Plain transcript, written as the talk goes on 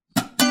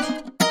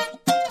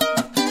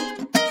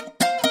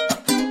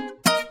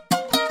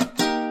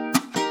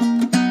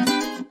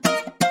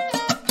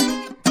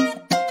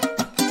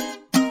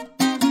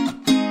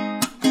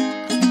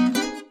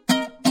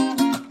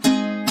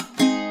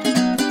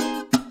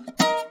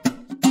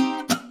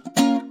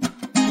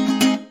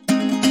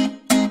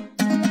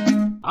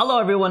Hello,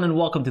 everyone, and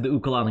welcome to the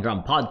Ukulele on the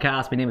Ground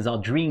podcast. My name is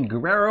Aldrin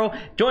Guerrero,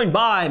 joined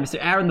by Mr.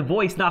 Aaron the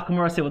Voice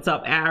Nakamura. Say what's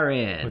up,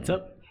 Aaron. What's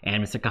up?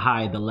 And Mr.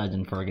 Kahai the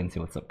Legend Fergan.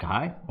 Say what's up,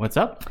 Kahai. What's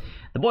up?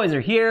 The boys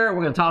are here.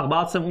 We're going to talk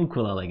about some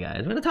ukulele, guys.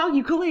 We're going to talk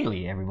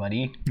ukulele,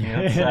 everybody.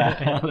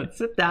 Let's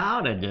sit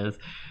down and just,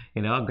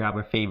 grab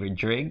our favorite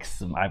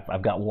drinks.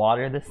 I've got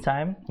water this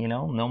time.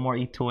 No more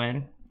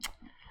E2N.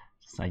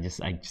 I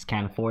just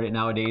can't afford it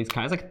nowadays.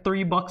 It's like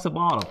 $3 a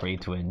bottle for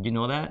E2N. Do you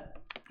know that?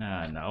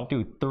 No.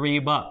 Dude,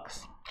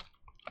 $3.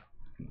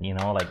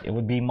 It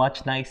would be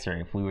much nicer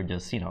if we were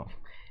just,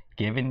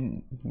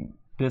 giving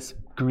this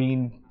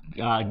green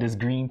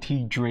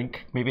tea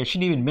drink. Maybe I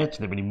shouldn't even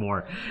mention them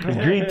anymore. This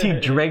green tea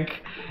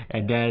drink,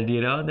 and then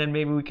then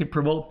maybe we could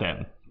promote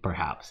them,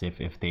 perhaps if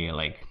they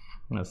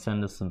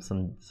send us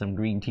some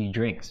green tea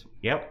drinks.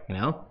 Yep.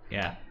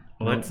 Yeah.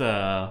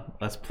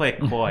 Let's play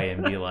coy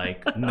and be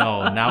like,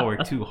 no, now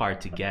we're too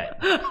hard to get.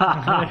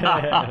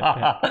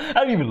 I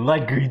don't even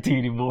like green tea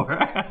anymore.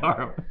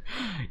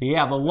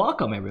 Yeah, but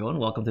welcome everyone.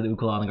 Welcome to the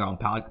Ukulele on the Ground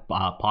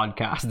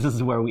podcast. This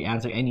is where we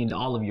answer any and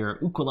all of your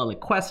ukulele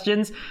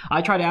questions.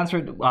 I try to answer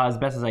it as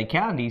best as I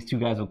can. These two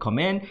guys will come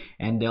in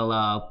and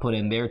they'll put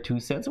in their 2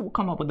 cents, and we'll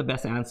come up with the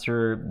best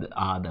answer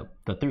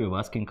the three of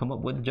us can come up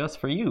with just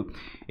for you.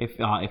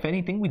 If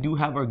anything, we do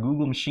have our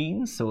Google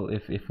machines, so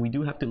if we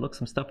do have to look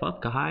some stuff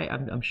up, Kahai,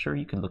 I'm sure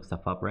you can look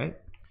stuff up, right?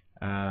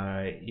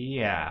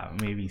 Yeah,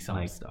 maybe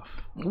some stuff.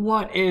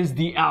 What is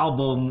the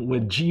album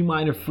with G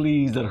minor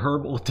fleas and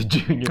Herb Olta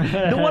Jr.?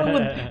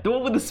 the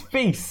one with the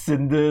space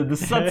and the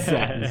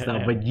sunset and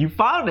stuff. But you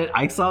found it.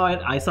 I saw it.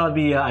 I saw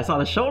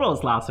the show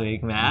notes last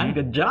week, man. Mm-hmm.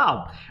 Good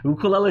job.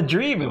 Ukulele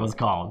Dream, it was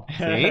called.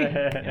 See?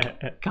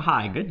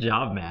 Kahai, good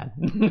job, man.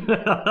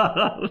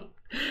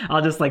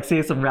 I'll just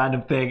say some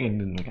random thing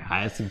and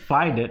I have to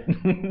find it.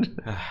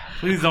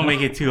 Please don't make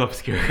it too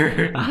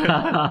obscure.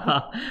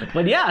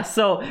 But yeah,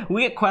 so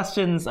we get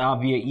questions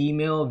via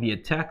email, via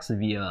text,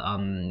 via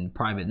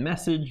private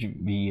message,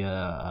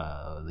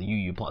 via the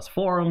UU Plus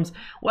forums,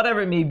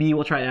 whatever it may be.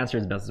 We'll try to answer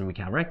as best as we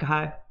can, right,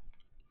 Kahai?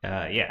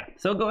 Yeah.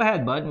 So go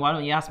ahead, bud. Why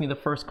don't you ask me the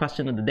first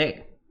question of the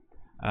day?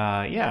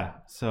 Yeah.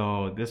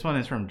 So this one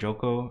is from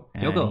Joko.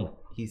 And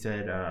he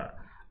said,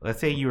 let's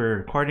say you were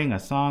recording a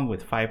song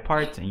with 5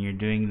 parts and you're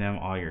doing them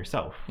all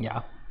yourself.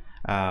 Yeah.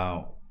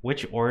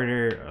 Which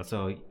order?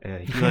 So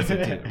he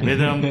listed to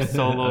rhythm,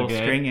 solo,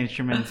 string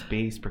instruments,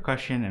 bass,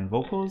 percussion, and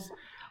vocals.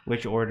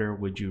 Which order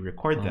would you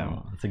record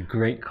them? That's a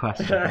great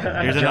question.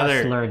 There's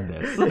just learned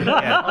this.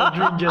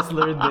 Aldrin just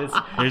learned this.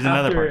 There's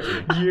another part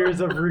too. Years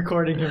of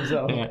recording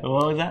himself. Yeah.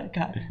 What was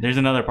that? There's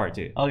another part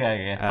too.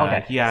 Okay.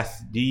 He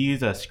asked, do you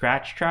use a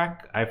scratch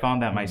track? I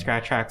found that my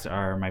scratch tracks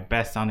are my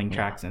best sounding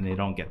tracks and they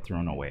don't get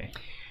thrown away.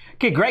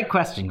 Okay, great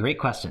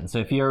question. So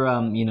if you're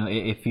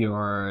if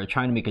you're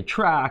trying to make a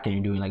track and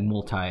you're doing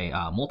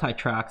multi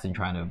tracks and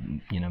trying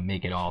to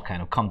make it all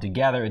kind of come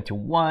together into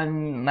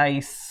one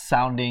nice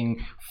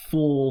sounding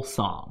full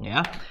song,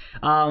 yeah.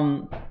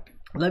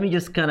 Let me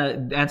just kind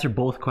of answer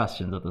both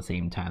questions at the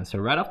same time. So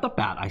right off the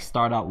bat, I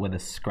start out with a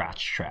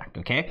scratch track,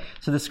 okay?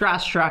 So the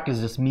scratch track is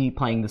just me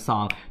playing the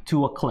song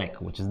to a click,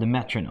 which is the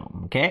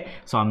metronome, okay?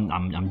 So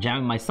I'm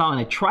jamming my song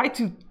and I try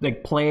to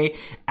play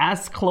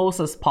as close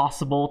as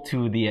possible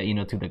to the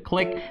to the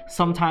click.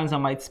 Sometimes I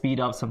might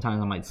speed up,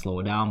 sometimes I might slow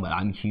it down, but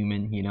I'm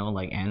human,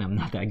 and I'm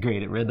not that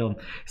great at rhythm.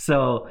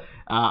 So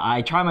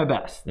I try my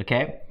best,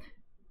 okay?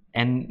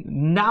 And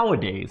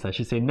nowadays, this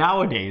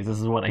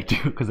is what I do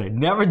because I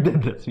never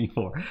did this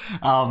before.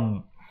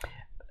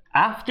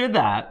 After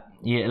that,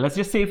 let's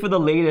just say for the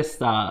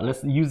latest,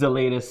 let's use the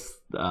latest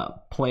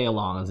play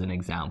along as an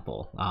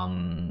example.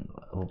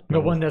 The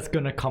one that's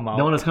gonna come out.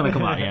 The one that's gonna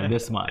come out, yeah,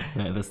 this month.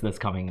 This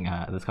coming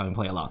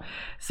play along.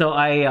 So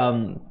I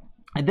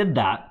did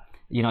that.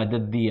 I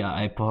did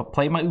I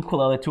played my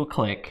ukulele to a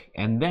click,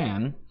 and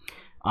then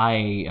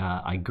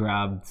I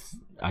grabbed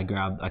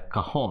a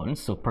cajon,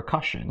 so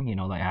percussion.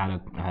 I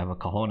have a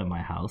cajon in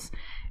my house,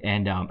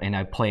 and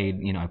I played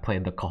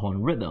the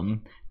cajon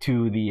rhythm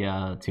to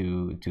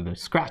the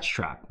scratch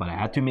track, but I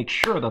had to make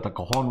sure that the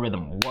cajon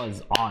rhythm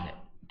was on it.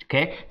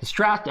 Okay, the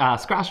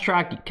scratch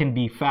track can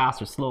be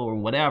fast or slow or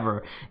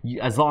whatever,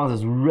 as long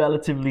as it's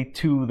relatively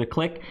to the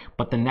click.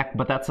 But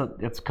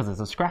it's because it's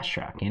a scratch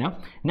track.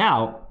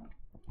 Now,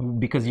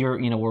 because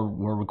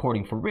we're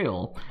recording for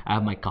real, I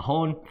have my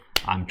cajon.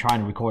 I'm trying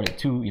to record it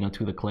to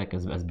the click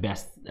as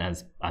best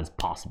as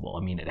possible.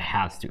 I mean, it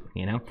has to.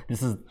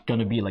 This is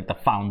gonna be like the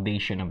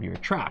foundation of your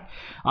track.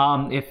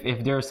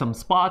 If there are some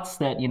spots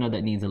that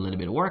that needs a little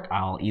bit of work,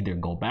 I'll either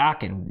go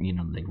back and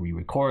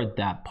re-record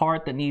that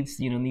part that needs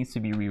to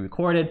be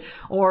re-recorded,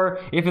 or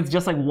if it's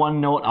just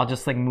one note, I'll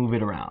just move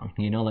it around.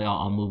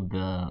 I'll move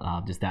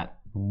the just that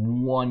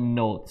one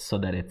note so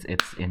that it's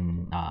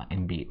in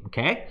beat,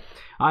 okay?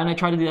 And I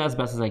try to do that as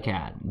best as I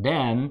can.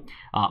 Then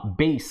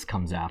bass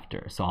comes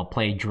after, so I'll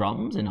play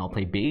drums and I'll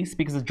play bass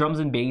because the drums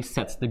and bass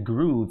sets the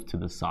groove to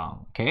the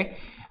song, okay?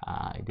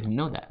 I didn't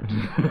know that.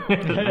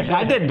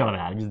 I didn't know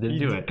that. I just didn't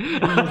do it. You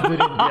just didn't,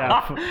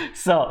 yeah.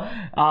 So,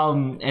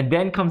 and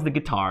then comes the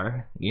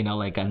guitar, you know,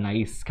 like a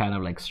nice kind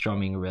of like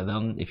strumming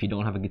rhythm. If you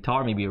don't have a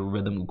guitar, maybe a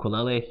rhythm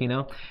ukulele, you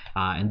know,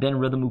 and then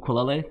rhythm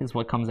ukulele is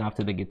what comes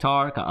after the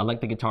guitar. I like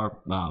the guitar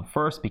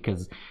first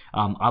because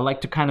I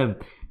like to kind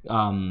of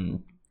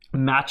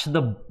match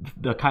the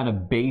kind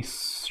of bass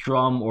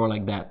strum or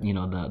like that, you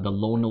know, the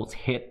low notes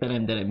hit that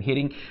I'm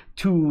hitting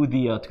to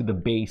the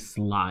bass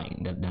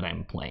line that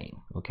I'm playing.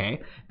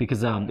 Okay,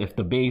 because if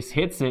the bass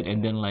hits it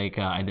and then like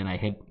and then I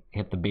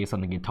hit the bass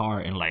on the guitar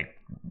and like,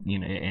 you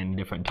know, in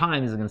different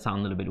times, it's gonna sound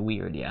a little bit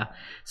weird. Yeah,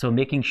 so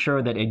making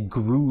sure that it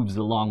grooves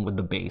along with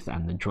the bass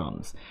and the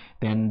drums,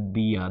 then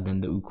the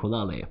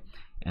ukulele,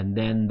 and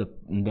then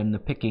the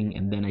picking,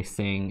 and then I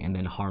sing, and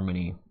then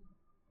harmony,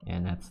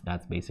 and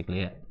that's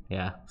basically it.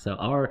 Yeah, so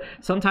or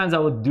sometimes I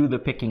would do the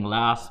picking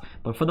last,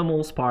 but for the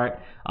most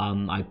part,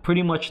 I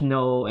pretty much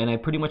know, and I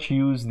pretty much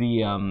use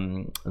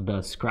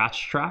the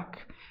scratch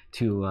track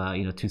to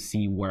you know, to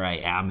see where I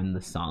am in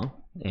the song,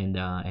 and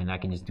I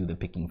can just do the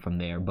picking from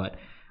there. But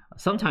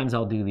sometimes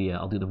I'll do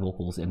the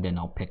vocals and then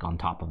I'll pick on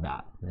top of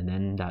that, and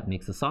then that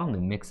makes the song.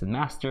 Then mix and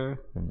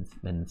master, and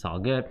then it's all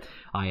good.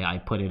 I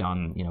put it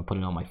on, you know, put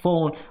it on my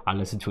phone. I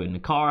listen to it in the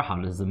car. How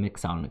does the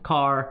mix sound in the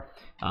car?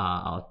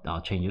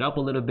 I'll change it up a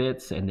little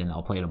bit, and then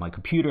I'll play it on my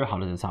computer. How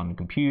does it sound on the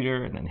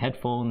computer? And then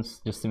headphones,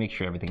 just to make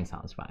sure everything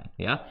sounds fine.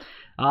 Yeah.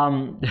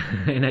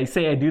 And I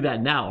say I do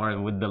that now, or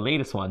with the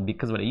latest one,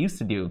 because what I used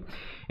to do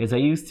is I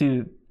used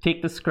to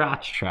take the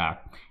scratch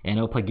track and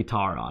I'll play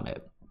guitar on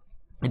it.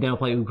 And then I'll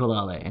play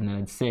ukulele, and then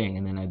I'd sing,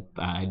 and then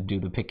I'd do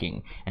the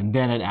picking, and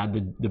then I'd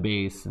add the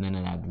bass, and then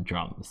I'd add the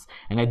drums.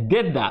 And I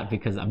did that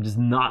because I'm just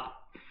not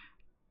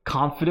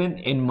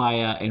confident in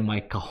my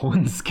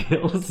cajon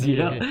skills, you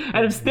know, and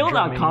I'm still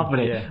Drumming, not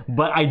confident. yeah.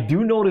 But I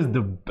do notice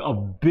a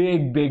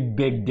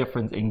big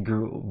difference in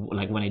groove,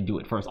 like when I do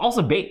it first.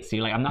 Also bass, you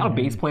know, like I'm not a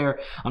bass player,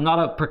 I'm not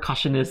a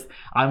percussionist.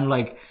 I'm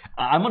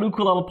an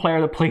ukulele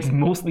player that plays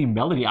mostly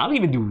melody. I don't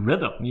even do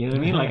rhythm. You know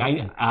what I mean?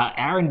 Like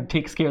Aaron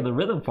takes care of the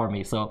rhythm for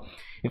me. So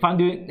if I'm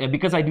doing,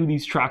 because I do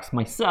these tracks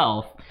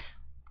myself,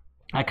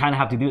 I kind of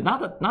have to do it. Not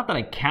that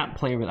I can't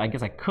play with. I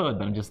guess I could,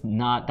 but I'm just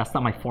not. That's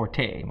not my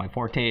forte. My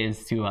forte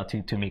is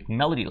to make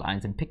melody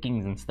lines and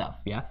pickings and stuff.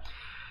 Yeah.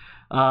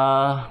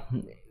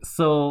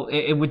 So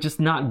it would just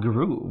not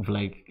groove.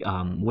 Like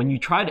when you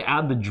try to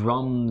add the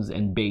drums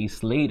and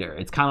bass later,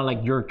 it's kind of like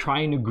you're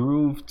trying to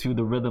groove to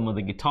the rhythm of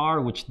the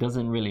guitar, which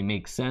doesn't really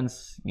make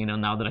sense, you know,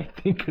 now that I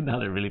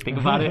really think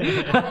about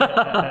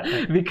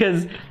it.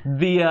 Because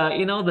the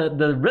you know,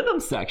 the rhythm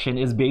section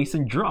is bass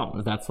and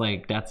drums.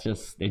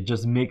 It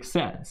just makes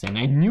sense, and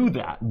I knew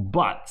that,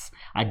 but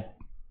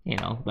you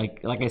know,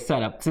 like I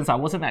said, since I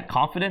wasn't that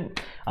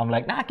confident, I'm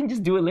like, nah, I can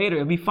just do it later.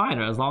 It'll be fine,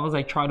 as long as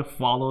I try to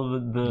follow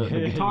the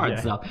guitar and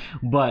stuff.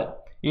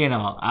 But you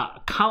know,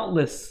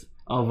 countless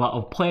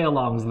of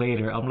play-alongs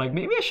later, I'm like,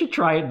 maybe I should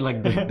try it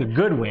like the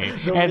good way.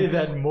 The way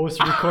that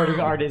most recording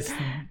artists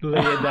lay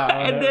it down.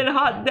 And then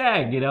hot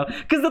dang, you know,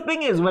 because the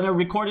thing is, when I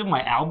recorded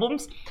my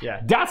albums,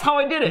 Yeah. that's how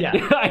I did it. Yeah,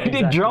 I did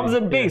exactly. drums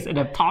and bass, and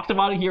I've talked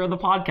about it here on the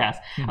podcast.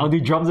 I'll do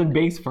drums and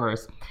bass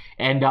first,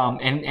 and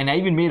I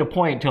even made a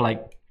point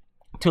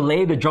to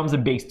lay the drums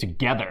and bass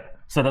together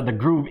so that the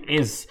groove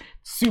is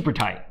super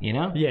tight, you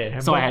know? Yeah.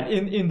 So but I had,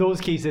 in those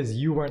cases,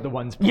 you weren't the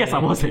ones playing. yes, I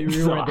wasn't. You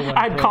So weren't the one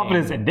I had playing.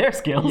 confidence in their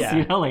skills, Yeah,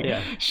 you know, like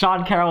yeah.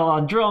 Sean Carroll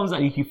on drums,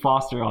 Aiki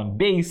Foster on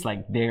bass,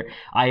 like there.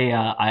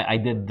 I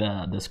did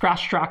the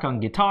scratch track on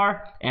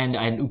guitar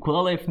and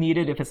ukulele if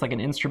needed, if it's like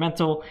an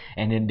instrumental,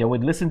 and then they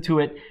would listen to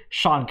it.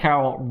 Sean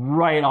Carroll,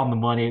 right on the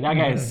money. That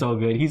guy is so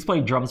good. He's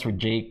played drums for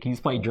Jake. He's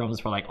played drums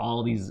for like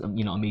all these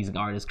you know, amazing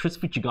artists. Chris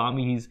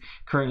Fuchigami, he's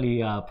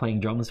currently playing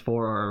drums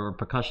for, or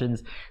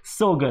percussions.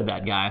 So good,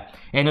 that guy.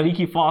 And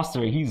Aiki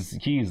Foster,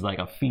 he's like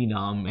a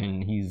phenom,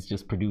 and he's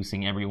just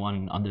producing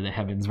everyone under the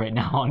heavens right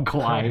now on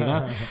Kauai, you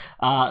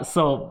know?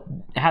 So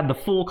I had the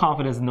full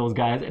confidence in those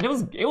guys, and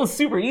it was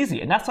super easy,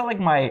 and that's how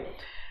like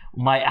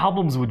my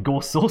albums would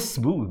go so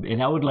smooth,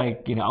 and I would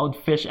like, you know, I would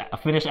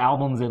finish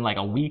albums in like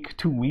a week,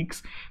 2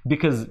 weeks,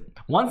 because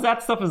once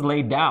that stuff is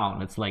laid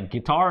down, it's like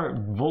guitar,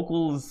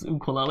 vocals,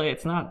 ukulele,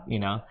 it's not, you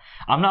know,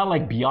 I'm not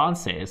like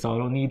Beyonce, so I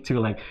don't need to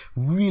like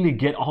really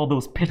get all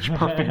those pitch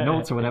perfect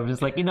notes or whatever.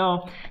 Just like, you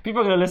know, people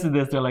are gonna listen to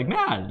this, they're like,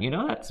 man, you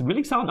know, that's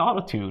really sound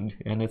auto-tuned,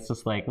 and it's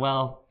just like,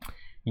 well,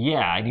 yeah,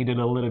 I needed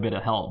a little bit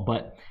of help,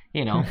 but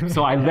you know,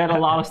 so I let a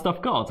lot of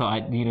stuff go. So I,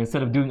 you know,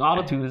 instead of doing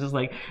auto-tune, it's just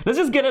like, let's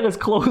just get it as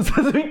close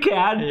as we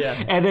can,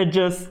 Yeah. and it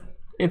just,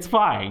 it's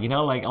fine, you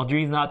know, like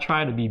Aldri's not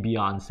trying to be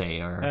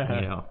Beyonce or,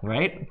 you know,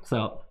 right?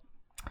 So,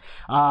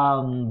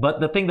 but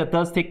the thing that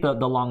does take the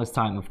longest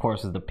time, of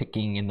course, is the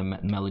picking in the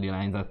melody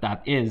lines.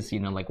 That is, you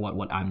know, like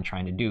what I'm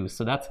trying to do.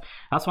 So that's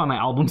why my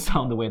albums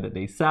sound the way that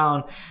they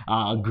sound.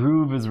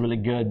 Groove is really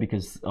good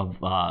because of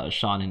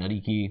Sean and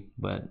Ariki.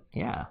 But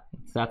yeah,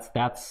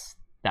 that's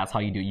That's how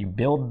you do. You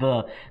build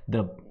the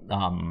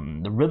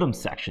rhythm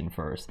section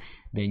first,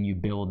 then you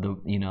build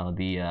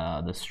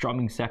the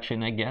strumming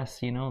section, I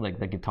guess, like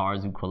the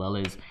guitars,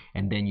 ukuleles,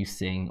 and then you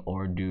sing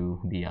or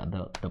do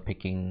the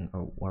picking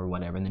or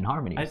whatever, and then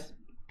harmonies.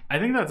 I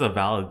think that's a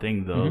valid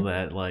thing though, Mm-hmm.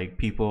 that like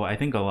people, I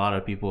think a lot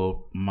of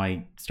people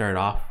might start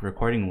off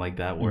recording like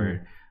that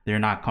where they're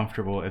not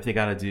comfortable if they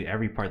got to do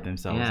every part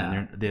themselves, Yeah.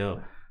 and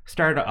they'll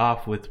start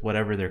off with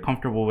whatever they're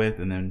comfortable with,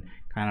 and then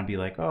kind of be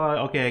like,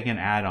 oh, okay, I can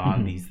add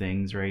on these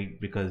things, right?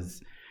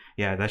 Because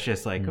yeah, that's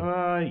just like,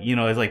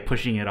 it's like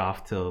pushing it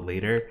off till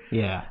later.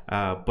 Yeah.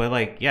 But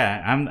like,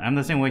 yeah, I'm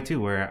the same way too,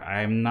 where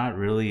I'm not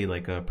really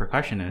like a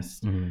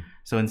percussionist.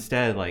 So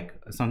instead, like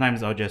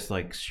sometimes I'll just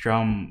like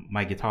strum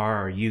my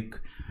guitar or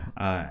uke,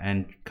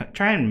 and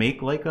try and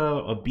make like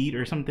a beat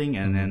or something,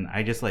 and then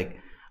I just like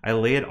I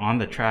lay it on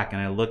the track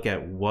and I look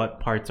at what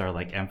parts are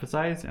like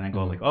emphasized, and I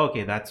go like, oh,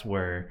 okay, that's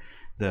where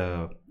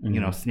the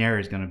snare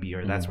is gonna be,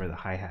 or that's where the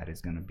hi-hat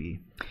is gonna be.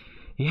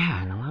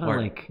 Yeah, and a lot of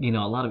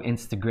a lot of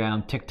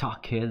Instagram,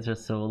 TikTok kids are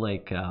so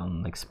like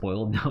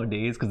spoiled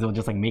nowadays because they'll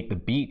just like make the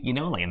beat,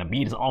 and the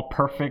beat is all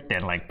perfect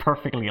and like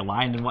perfectly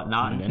aligned and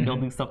whatnot, and then they'll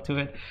do stuff to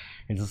it.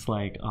 It's just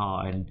like,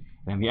 I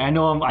mean, I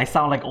know I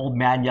sound like old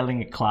man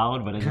yelling at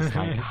cloud, but it's just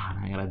like, God,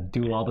 I gotta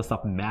do all this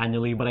stuff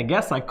manually. But I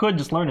guess I could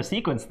just learn to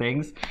sequence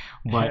things.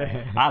 But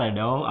I don't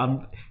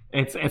know.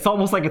 It's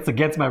almost like it's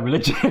against my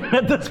religion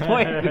at this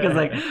point, because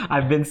like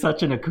I've been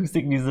such an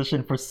acoustic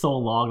musician for so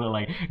long that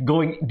like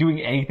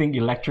doing anything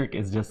electric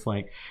is just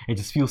like, it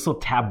just feels so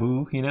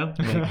taboo, like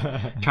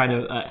trying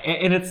to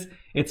and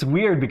it's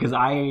weird because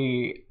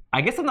I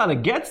guess I'm not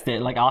against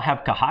it. Like I'll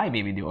have Kahai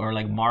maybe do, or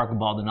like Mark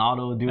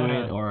Baldonado do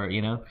it,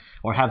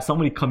 or have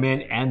somebody come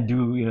in and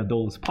do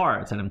those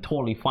parts, and I'm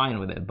totally fine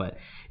with it. But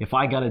if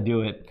I gotta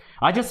do it,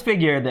 I just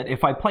figure that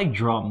if I play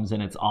drums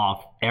and it's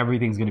off,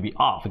 everything's gonna be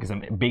off because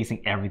I'm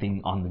basing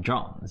everything on the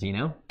drums,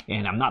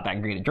 and I'm not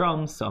that great at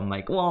drums, so I'm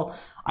like, well,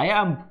 I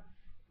am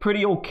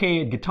pretty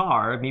okay at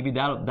guitar. Maybe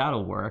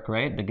that'll work,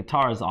 right? The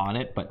guitar is on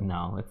it, but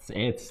no,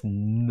 it's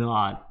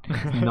not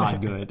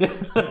good.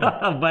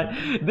 But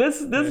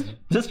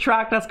this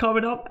track that's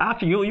coming up,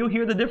 after you'll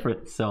hear the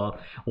difference. So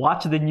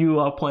watch the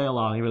new play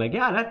along. You'll be like,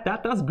 yeah,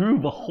 that does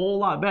groove a whole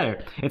lot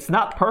better. It's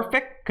not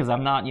perfect because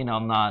I'm not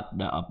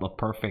a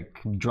perfect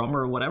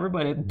drummer or whatever,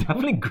 but it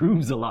definitely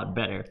grooves a lot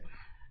better.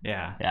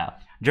 Yeah.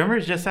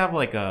 Drummers just have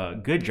like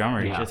a good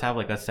drummer. Yeah. Just have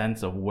like a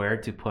sense of where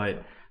to put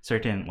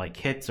certain like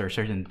hits or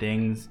certain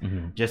things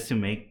just to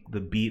make the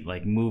beat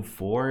like move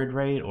forward,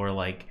 right? Or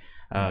like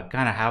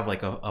kind of have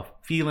like a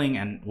feeling,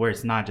 and where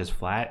it's not just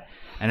flat.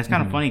 And it's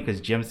kind of funny because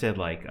Jim said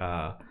like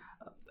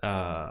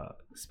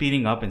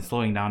speeding up and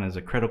slowing down is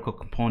a critical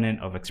component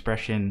of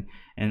expression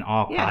in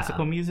all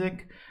classical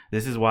music.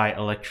 This is why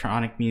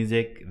electronic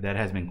music that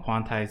has been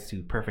quantized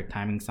to perfect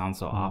timing sounds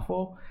so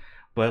awful.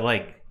 But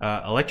like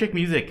electric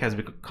music has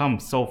come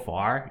so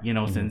far,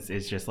 since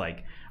it's just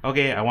like,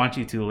 okay, I want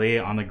you to lay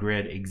it on the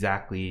grid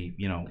exactly,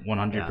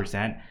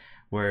 100%.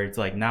 Where it's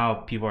like now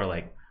people are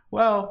like,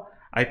 well,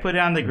 I put it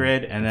on the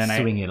grid and then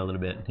swing it a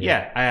little bit.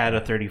 Yeah, I had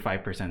a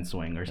 35%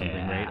 swing or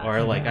something, right?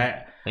 Or like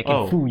they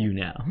can fool you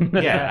now.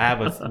 Yeah, I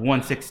have a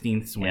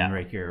 1/16 swing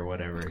right here or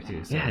whatever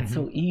too. So. Yeah, it's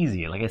so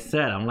easy. Like I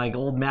said, I'm like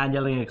old man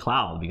yelling at a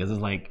cloud, because it's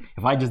like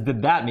if I just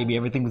did that, maybe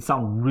everything would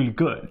sound really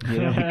good,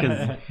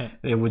 because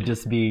it would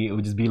just be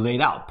laid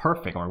out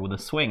perfect, or with a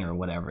swing or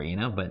whatever,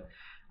 But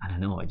I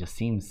don't know. It just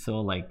seems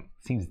so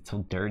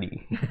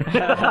dirty.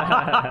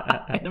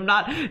 And I'm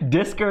not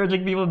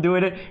discouraging people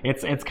doing it.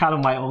 It's kind of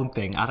my own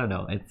thing. I don't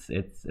know.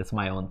 It's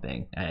my own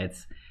thing.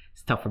 It's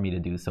tough for me to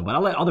do so, but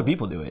I'll let other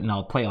people do it, and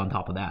I'll play on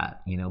top of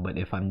that, But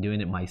if I'm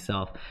doing it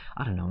myself,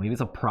 I don't know. Maybe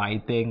it's a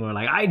pride thing, where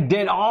like I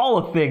did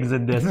all the things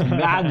in this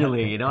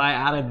manually. I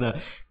added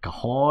the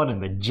cajon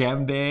and the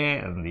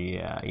djembe and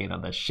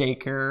the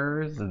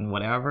shakers and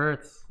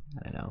whatever.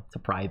 I don't know. It's a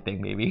pride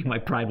thing. Maybe my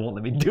pride won't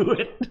let me do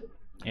it.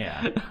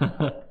 Yeah.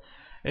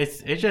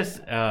 It's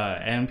just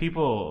and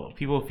people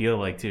feel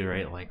like too,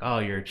 right? Like, oh,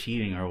 you're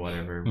cheating or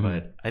whatever.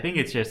 But I think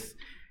it's just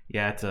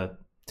it's a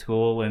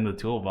tool in the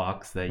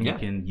toolbox that you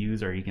can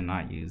use or you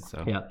cannot use.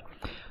 So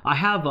I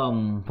have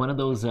one of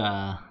those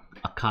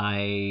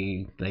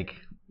Akai like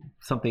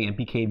something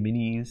MPK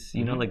minis,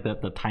 like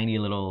the tiny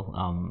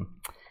little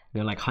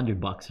they're like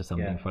 $100 or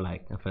something for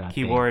that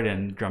keyboard thing.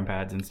 and drum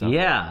pads and stuff.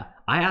 Yeah,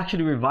 I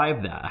actually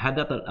revived that. I had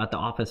that at the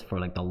office for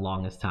like the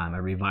longest time. I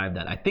revived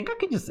that. I think I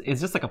could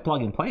it's just like a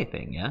plug and play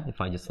thing. Yeah, if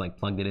I just like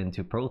plugged it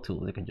into Pro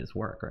Tools, it could just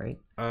work, right?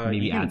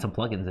 Maybe add some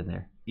plugins in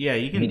there. Yeah,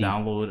 you can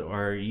download,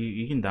 or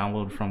you can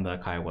download from the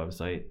Akai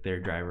website their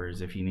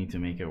drivers if you need to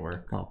make it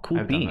work. Oh, cool.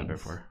 I've done that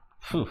before.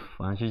 Why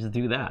don't you just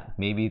do that?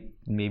 Maybe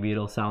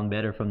it'll sound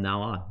better from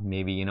now on.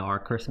 Maybe our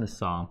Christmas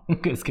song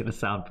is gonna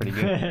sound pretty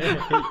good.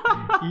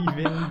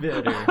 Even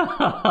better.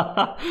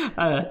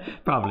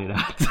 Probably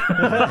not.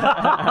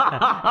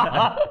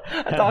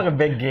 I'm talking a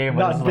big game.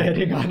 Not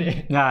betting on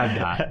it. Nah, I'm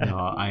not.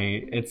 No,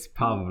 it's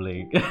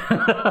probably.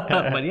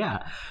 But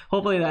yeah,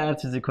 hopefully that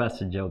answers your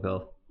question,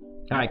 Joko.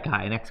 All right,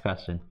 Kai. Next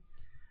question.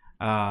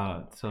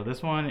 So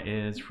this one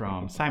is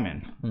from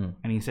Simon,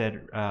 and he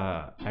said,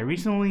 "I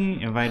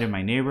recently invited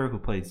my neighbor who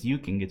plays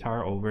uke and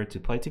guitar over to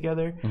play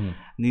together.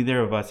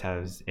 Neither of us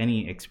has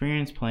any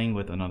experience playing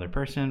with another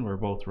person. We're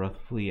both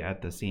roughly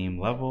at the same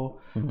level,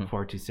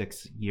 4 to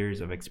 6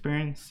 years of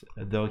experience,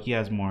 though he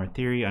has more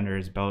theory under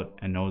his belt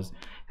and knows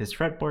his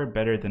fretboard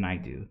better than I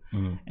do.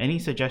 Any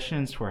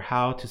suggestions for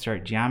how to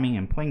start jamming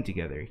and playing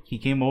together? He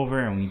came over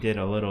and we did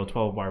a little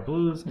 12-bar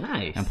blues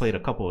and played a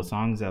couple of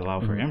songs that allow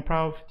for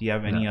improv. Do you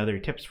have any other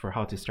tips for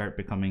how to start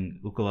becoming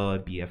ukulele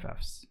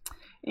BFFs?"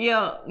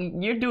 Yeah,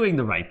 you're doing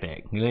the right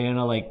thing. You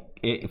know, like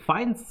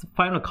find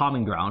a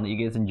common ground that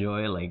you guys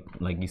enjoy,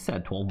 like you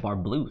said, 12-bar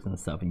blues and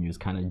stuff, and you're just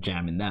kind of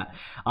jamming that.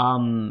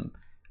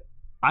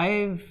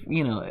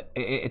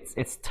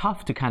 It's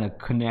tough to kind of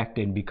connect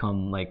and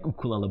become like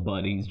ukulele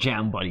buddies,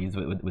 jam buddies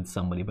with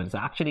somebody, but it's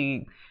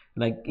actually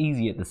like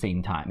easy at the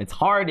same time. It's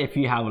hard if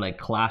you have like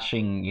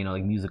clashing,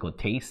 like musical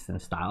tastes and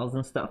styles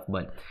and stuff,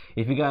 but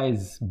if you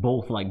guys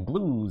both like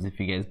blues, if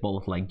you guys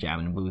both like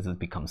jamming and blues, it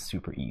becomes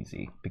super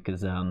easy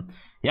because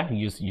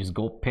you just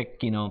go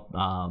pick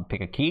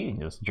a key and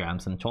just jam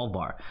some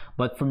 12-bar.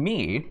 But for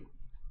me,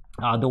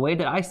 the way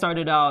that I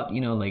started out,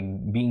 like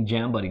being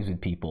jam buddies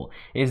with people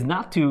is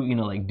not to,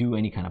 like do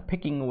any kind of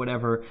picking or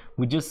whatever.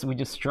 We just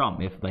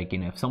strum. If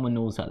if someone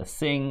knows how to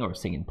sing or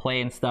sing and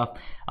play and stuff,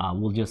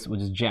 we'll just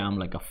jam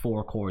like a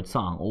 4-chord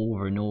song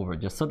over and over,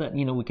 just so that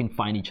we can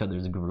find each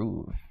other's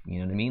groove. You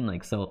know what I mean?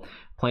 Like, so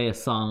play a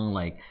song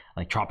like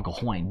Tropical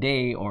Hawaiian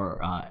Day or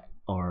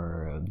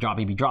Drop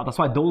Baby Drop. That's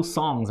why those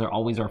songs are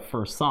always our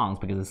first songs,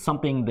 because it's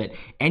something that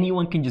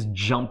anyone can just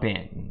jump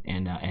in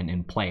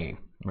and play.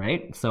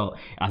 Right? So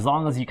as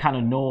long as you kind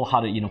of know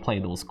how to play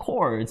those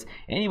chords,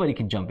 anybody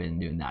can jump in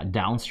doing that.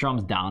 Down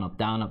strums, down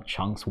up,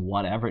 chunks,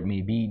 whatever it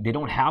may be. They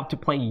don't have to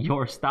play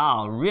your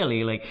style,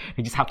 really. Like,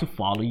 they just have to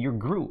follow your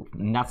groove.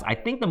 And that's, I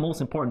think, the most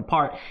important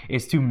part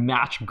is to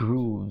match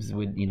grooves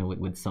with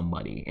with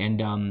somebody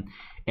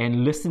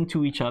and listen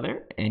to each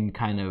other and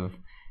kind of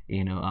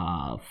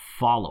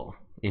follow.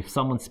 If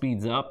someone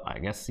speeds up, I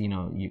guess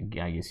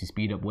you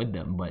speed up with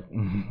them, but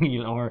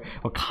or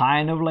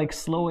kind of like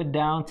slow it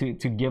down to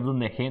give them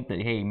the hint that,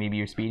 hey, maybe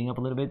you're speeding up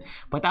a little bit.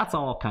 But that's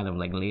all kind of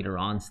like later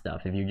on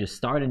stuff. If you're just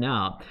starting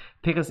out,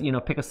 pick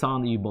a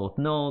song that you both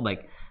know,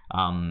 like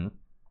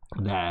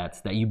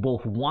that you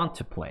both want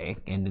to play,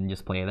 and then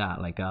just play that,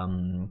 like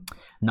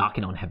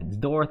Knocking on Heaven's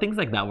Door, things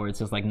like that, where it's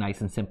just like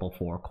nice and simple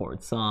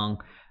 4-chord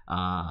song.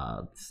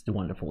 It's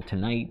Wonderful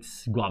Tonight,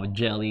 Guava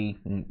Jelly,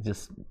 and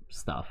just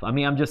stuff. I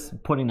mean, I'm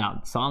just putting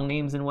out song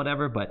names and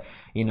whatever, but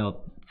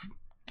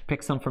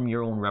pick some from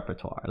your own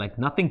repertoire. Like,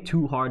 nothing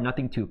too hard,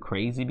 nothing too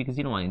crazy, because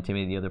you don't want to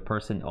intimidate the other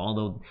person.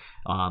 Although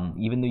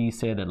even though you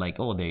say that, like,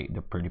 oh, they're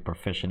pretty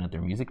proficient at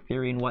their music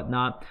theory and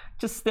whatnot,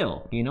 just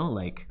still,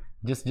 like,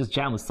 just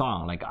jam a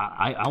song. Like,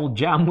 I will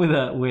jam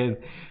that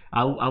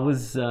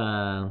was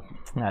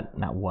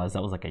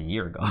like a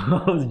year ago.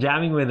 I was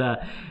jamming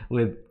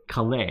with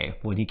Calais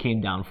when he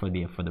came down for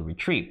the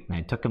retreat, and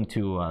I took him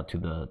to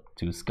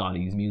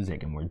Scotty's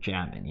Music, and we're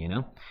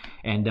jamming,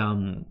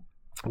 and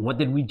what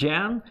did we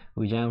jam?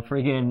 We jammed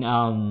friggin'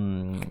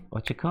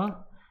 what you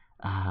call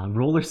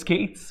roller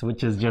skates,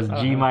 which is just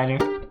G minor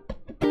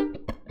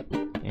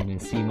and then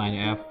C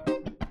minor F.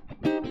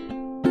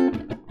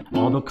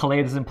 Although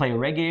Calais doesn't play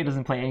reggae,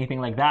 doesn't play anything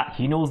like that,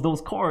 he knows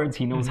those chords.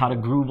 He knows how to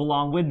groove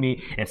along with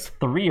me. It's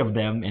 3 of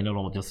them, and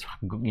it'll just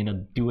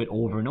do it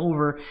over and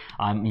over.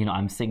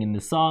 I'm singing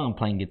this song, I'm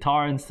playing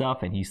guitar and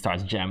stuff, and he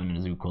starts jamming on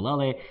his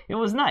ukulele. It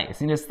was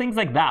nice. It's things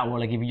like that where,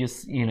 like, if you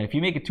just if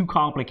you make it too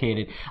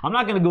complicated, I'm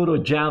not gonna go to a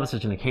jam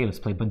session like, hey, let's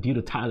play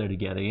Bandito Tyler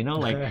together.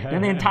 Like,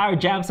 then the entire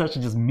jam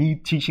session is just me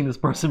teaching this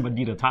person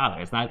Bandito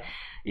Tyler. It's not.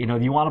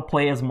 You want to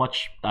play as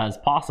much as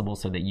possible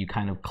so that you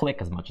kind of click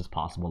as much as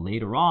possible.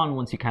 Later on,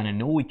 once you kind of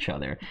know each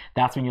other,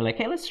 that's when you're like,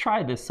 hey, let's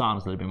try this song.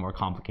 It's a little bit more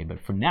complicated.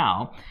 But for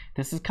now,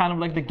 this is kind of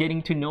like the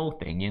getting to know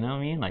thing, you know what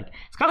I mean? Like,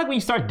 it's kind of like when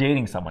you start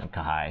dating someone,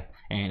 Kahai.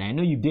 And I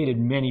know you've dated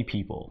many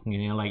people,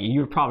 like,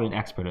 you're probably an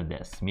expert at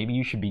this. Maybe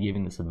you should be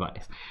giving this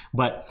advice.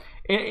 But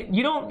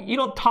you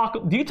don't talk,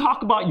 do you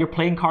talk about your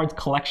playing cards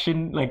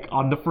collection, like,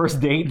 on the first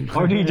date?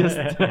 Or do you just,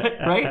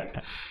 right?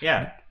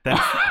 Yeah.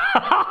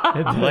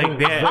 That's like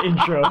the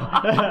intro.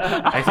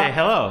 I say,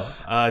 hello,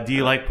 do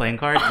you like playing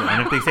cards?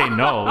 And if they say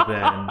no,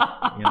 then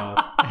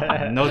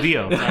no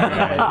deal. Sorry,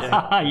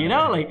 guys. You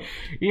know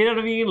what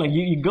I mean? Like,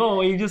 you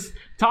go and you just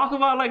talk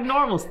about like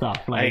normal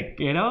stuff, like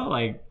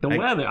like the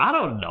weather. I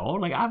don't know.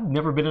 Like, I've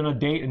never been on a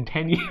date in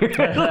 10 years.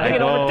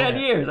 Over 10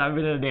 years, I've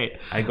been on a date.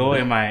 I go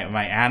in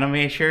my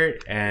anime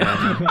shirt and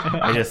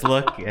I just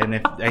look, and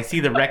if I see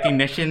the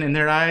recognition in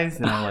their eyes,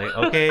 then I'm like,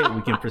 okay,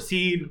 we can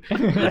proceed.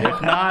 But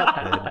if not,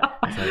 then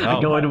it's like, oh.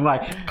 I go into my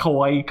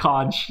Kawaii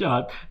Con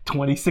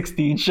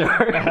 2016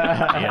 shirt.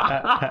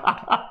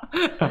 Yeah.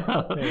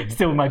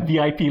 Still with my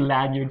VIP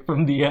lanyard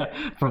from the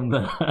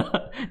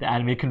the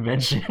anime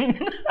convention.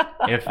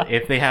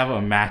 If they have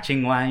a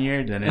matching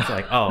lanyard, then it's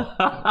like, oh,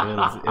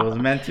 it was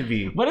meant to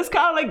be. But it's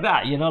kind of like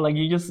that, you know, like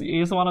you just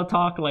want to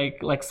talk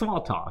like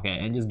small talk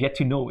and just get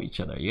to know each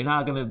other. You're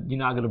not gonna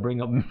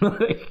bring up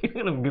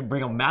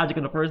magic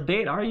on the first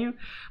date, are you?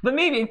 But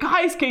maybe in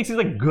Kai's case, he's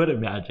like good at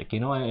magic, you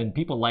know, and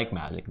people like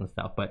magic and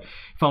stuff. But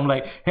if I'm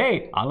like,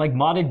 hey, I like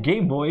modded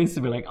Game Boys,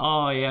 to be like,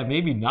 oh yeah,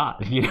 maybe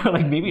not, you know,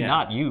 like maybe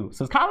not you.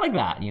 So it's kind of like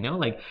that, you know,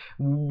 like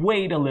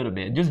wait a little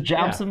bit, just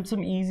jam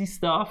some easy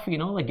stuff, you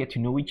know, like get to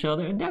know each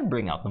other, and then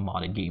bring out the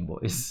modded Game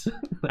Boys.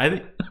 I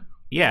think,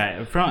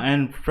 yeah,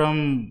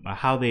 from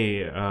how they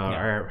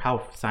or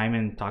how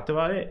Simon talked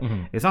about it,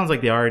 it sounds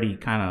like they already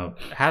kind of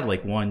had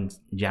like one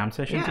jam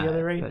session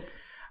together, right? But...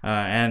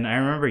 and I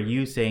remember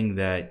you saying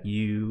that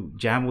you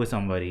jam with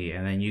somebody,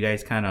 and then you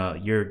guys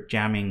you're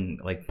jamming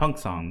like punk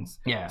songs.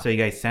 Yeah. So you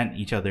guys sent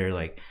each other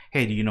like,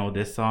 hey, do you know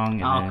this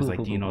song? And then it's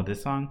like, do you know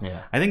this song?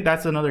 Yeah. I think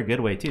that's another good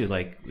way too.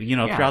 Like, you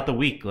know, throughout the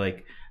week,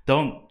 like.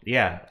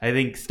 I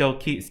think still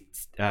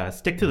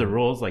stick to the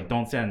rules. Like,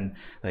 don't send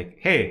like,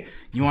 hey,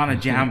 you want to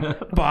jam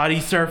body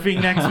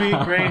surfing next week,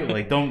 right?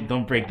 Like,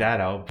 don't break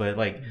that out. But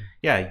like,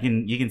 yeah,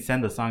 you can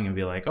send the song and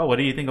be like, oh, what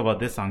do you think about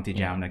this song to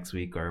jam next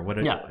week, or what?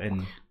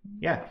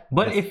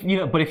 But if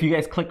you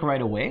guys click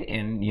right away,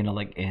 and you know,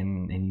 like,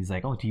 and he's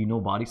like, oh, do you know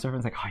body surfing?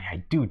 It's like, oh yeah,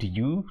 I do. Do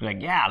you?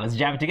 Like, yeah, let's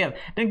jam it together.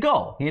 Then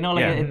go. You know,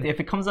 like if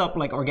it comes up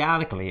like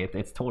organically,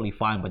 it's totally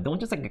fine. But don't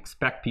just like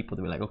expect people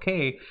to be like,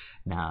 okay,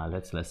 now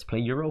let's play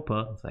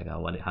Europa. It's like,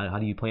 oh, how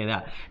do you play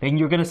that? And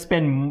you're gonna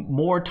spend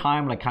more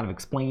time like kind of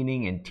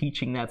explaining and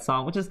teaching that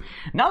song, which is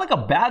not like a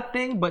bad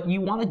thing, but you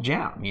want to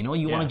jam. You know,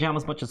 you want to jam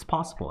as much as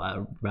possible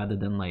rather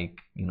than like,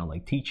 you know,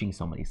 like teaching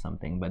somebody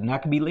something. But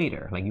that could be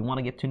later. Like, you want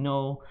to get to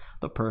know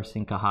the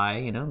person,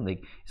 Kahai. You know,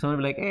 like someone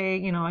be like, hey,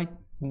 you know,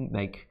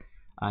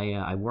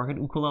 I work at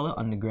Ukulele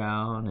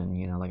Underground, and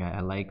you know, like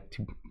I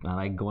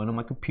like going on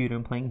my computer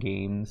and playing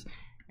games.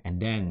 And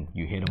then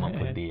you hit them up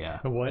with the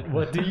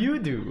what do you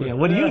do? Yeah,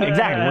 what do you do?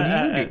 Exactly, what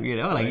do you do? You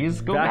know, like you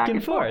just go back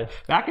and forth.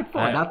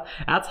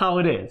 That's how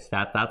it is.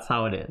 That's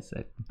how it is.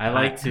 I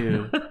like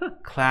to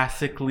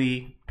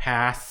classically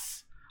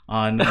pass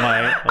on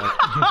my.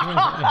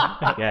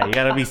 Yeah, you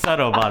gotta be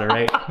subtle about it,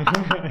 right?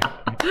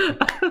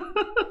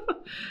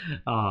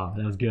 Oh,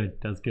 that was good.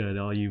 That's good.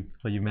 All you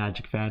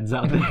Magic fans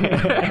out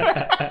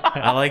there.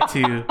 I like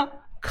to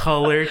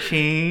color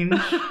change.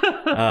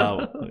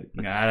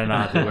 I don't know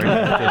how to word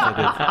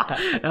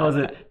it. That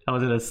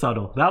wasn't as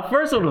subtle. That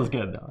first one was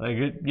good though.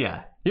 Like,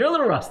 yeah, you're a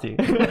little rusty.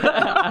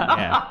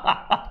 Yeah.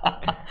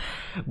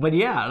 But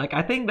yeah, like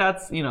I think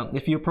that's, you know,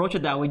 if you approach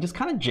it that way, just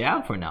kind of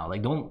jam for now.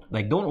 Like don't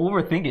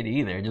overthink it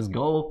either. Just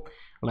go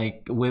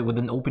like with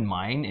an open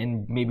mind,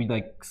 and maybe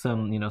like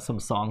some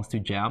songs to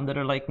jam that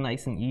are like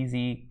nice and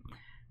easy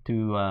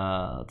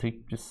to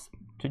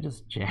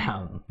just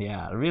jam.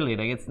 Yeah, really,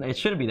 like it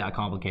shouldn't be that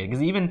complicated,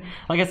 because even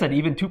like I said,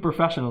 even two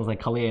professionals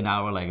like Kale and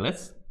I were like,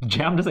 let's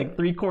jam this like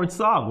 3-chord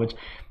song, which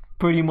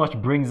pretty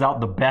much brings out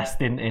the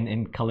best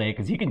in Kale,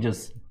 because he can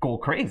just go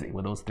crazy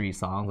with those 3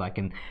 songs. I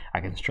can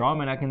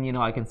strum, and I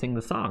can sing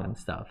the song and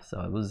stuff.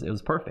 So it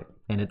was perfect.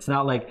 And it's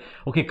not like,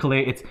 okay, Kale,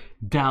 it's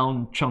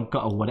down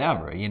chunka or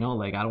whatever, you know,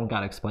 like I don't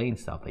gotta explain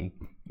stuff. Like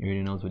he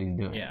already knows what he's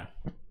doing. Yeah,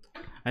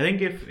 I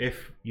think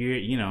if you're,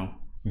 you know,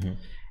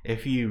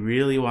 if you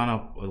really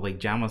want to like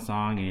jam a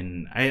song,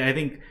 and I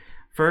think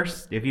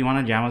first, if you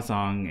want to jam a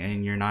song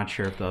and you're not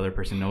sure if the other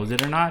person knows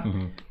it or not,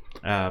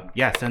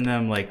 send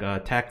them like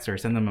a text or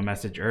send them a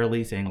message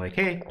early saying like,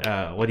 hey,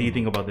 what do you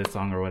think about this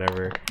song or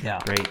whatever? Yeah.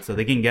 Right. So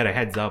they can get a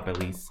heads up at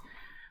least.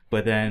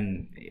 But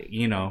then,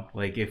 you know,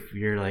 like if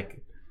you're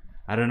like,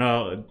 I don't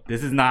know,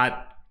 this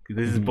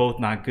is both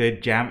not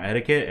good jam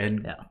etiquette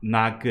and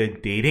not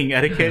good dating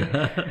etiquette.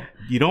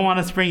 You don't want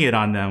to spring it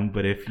on them,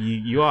 but if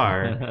you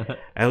are,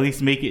 at least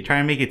try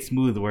and make it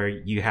smooth, where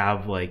you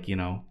have like, you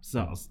know,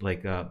 so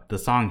like the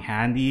song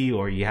handy,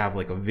 or you have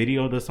like a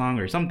video of the song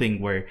or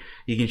something where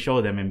you can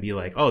show them and be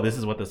like, oh, this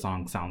is what the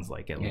song sounds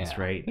like at least,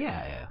 right?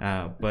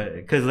 Yeah. But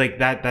because like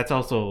that's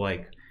also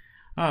like,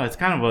 oh, it's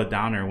kind of a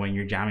downer when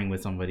you're jamming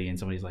with somebody and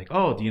somebody's like,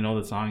 oh, do you know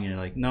the song? And you're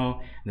like, no.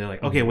 And they're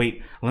like, okay,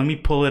 wait, let me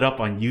pull it up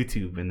on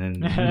YouTube. And then,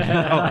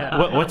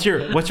 what's your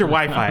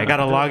Wi-Fi? I got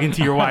to log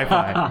into your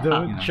Wi-Fi.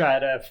 Don't try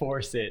to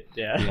force it.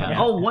 Yeah.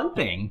 Oh, one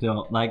thing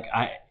though, like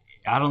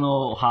I don't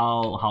know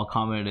how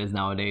common it is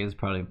nowadays,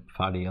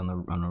 probably on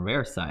the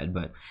rare side,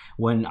 but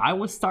when I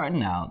was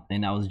starting out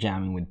and I was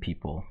jamming with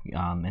people,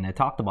 and I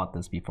talked about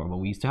this before, but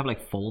we used to have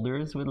like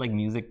folders with like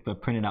music,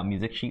 printed out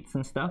music sheets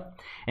and stuff.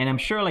 And I'm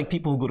sure like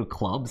people who go to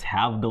clubs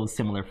have those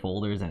similar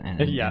folders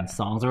and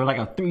songs, or like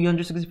a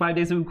 365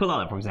 days of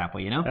ukulele, for example,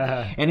 you know?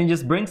 And then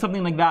just bring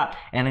something like that,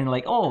 and then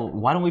like, oh,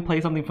 why don't we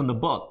play something from the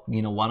book?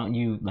 You know, why don't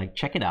you like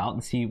check it out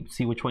and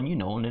see which one you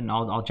know, and then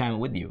I'll jam it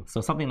with you.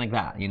 So something like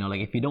that, you know,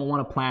 like if you don't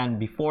want to plan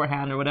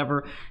beforehand or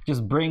whatever,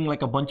 just bring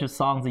like a bunch of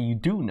songs that you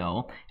do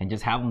know and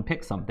just have them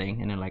pick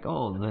something, and they're like,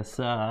 oh, this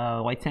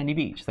White Sandy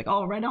Beach. It's like,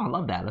 oh, right on, I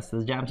love that. Let's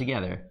jam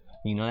together.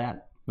 You know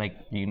that? Like,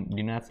 you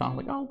know that song?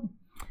 Like, oh,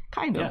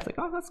 kind of. It's like,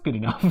 oh, that's good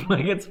enough.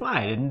 Like, it's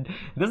fine, and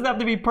it doesn't have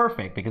to be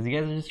perfect because you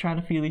guys are just trying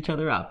to feel each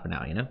other out for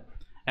now, you know.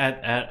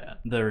 At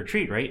the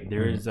retreat, right?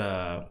 There's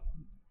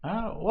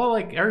well,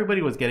 like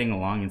everybody was getting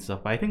along and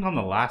stuff, but I think on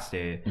the last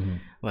day,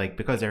 like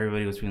because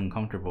everybody was feeling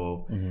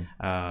comfortable,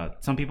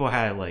 some people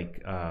had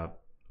like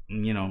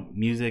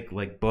music,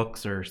 like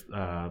books or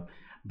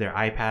their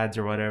iPads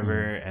or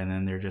whatever, and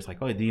then they're just like,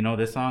 oh, do you know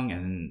this song?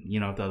 And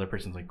if the other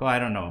person's like, oh, I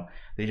don't know,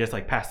 they just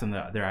like pass them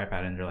their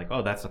iPad and they're like,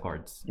 oh, that's the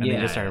chords, and they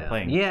just started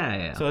playing.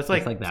 Yeah. So it's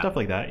like that. Stuff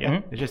like that.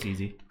 Yeah, it's just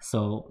easy.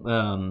 So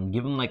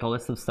give them like a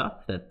list of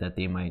stuff that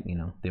they might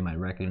they might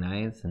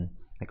recognize, and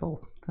like,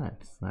 oh,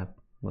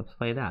 let's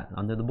play that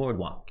under the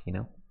boardwalk,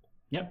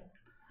 Yep.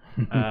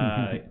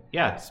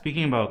 Yeah.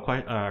 Speaking about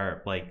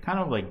like kind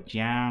of like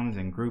jams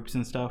and groups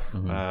and stuff,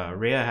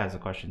 Rhea has a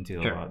question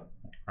too about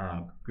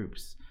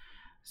groups.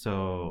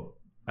 So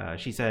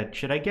she said,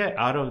 should I get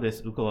out of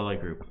this ukulele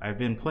group? I've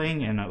been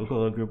playing in a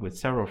ukulele group with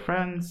several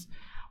friends.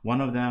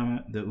 One of them,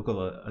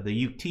 the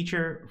uke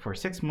teacher, for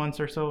 6 months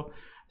or so.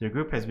 Their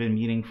group has been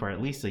meeting for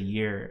at least a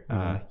year.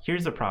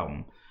 Here's the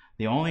problem.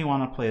 They only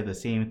want to play the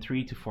same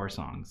 3 to 4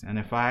 songs. And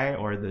if I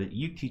or the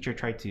uke teacher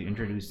try to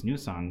introduce new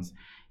songs,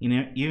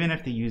 even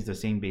if they use the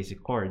same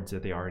basic chords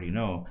that they already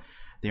know,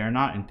 they are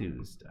not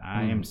enthused.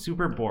 I am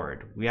super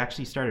bored. We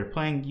actually started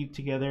playing uke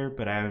together,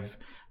 but I've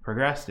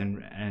progressed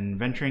and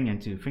venturing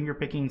into finger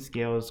picking,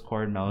 scales,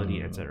 chord,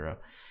 melody, etc.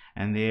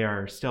 And they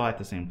are still at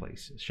the same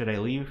place. Should I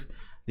leave?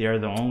 They are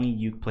the only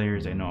uke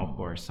players I know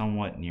who are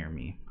somewhat near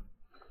me.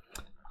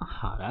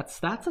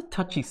 That's a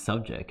touchy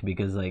subject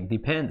because like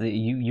depends.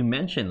 You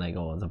mentioned like,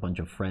 oh, there's a bunch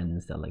of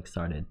friends that like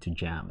started to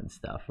jam and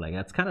stuff. Like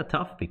that's kind of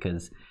tough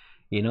because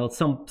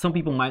some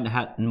people might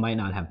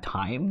not have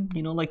time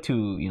like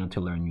to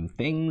learn new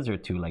things or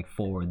to like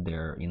forward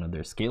their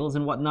their skills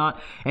and whatnot,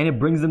 and it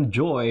brings them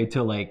joy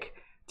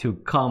to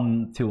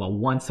come to a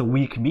once a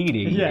week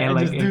meeting and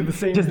like do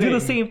the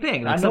same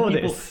thing. Like, I know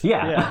this.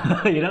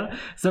 Yeah.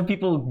 Some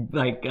people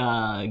like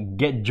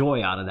get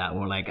joy out of that.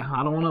 Or like,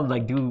 I don't want to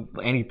like do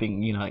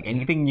anything, like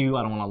anything new.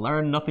 I don't want to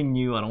learn nothing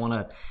new. I don't want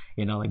to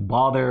like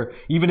bother,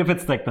 even if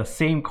it's like the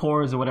same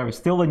chords or whatever,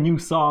 still a new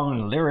song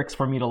and lyrics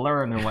for me to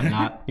learn or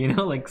whatnot.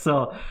 Like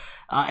so.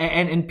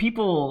 And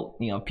people,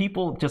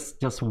 people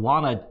just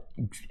want to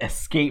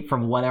escape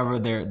from whatever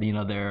they're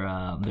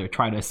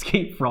trying to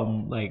escape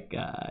from, like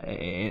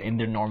in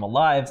their normal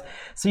lives.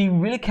 So you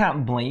really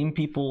can't blame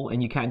people,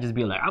 and you can't just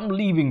be like, I'm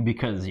leaving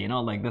because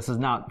like this is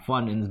not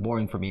fun and it's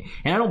boring for me.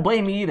 And I don't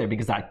blame me either,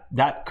 because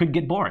that could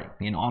get boring.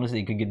 Honestly,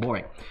 it could get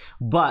boring.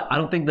 But I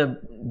don't think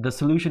the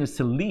solution is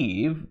to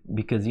leave,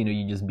 because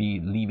you just be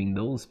leaving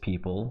those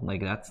people.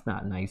 Like that's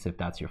not nice if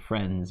that's your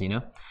friends.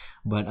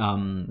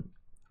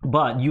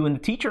 But you and the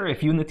teacher,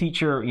 if you and the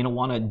teacher,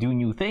 want to do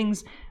new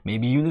things,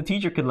 maybe you and the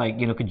teacher could like,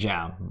 could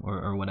jam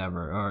or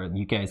whatever, or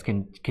you guys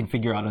can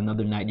figure out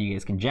another night you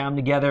guys can jam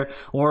together,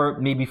 or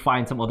maybe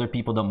find some other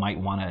people that might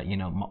want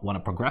to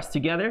progress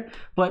together.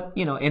 But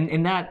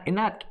in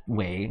that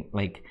way,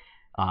 like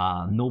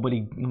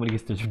nobody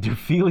gets their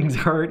feelings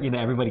hurt.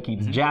 Everybody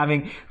keeps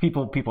jamming.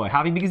 People are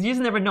happy, because you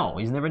just never know.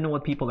 You just never know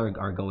what people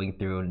are going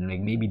through, and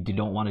like maybe they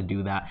don't want to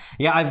do that.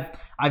 Yeah,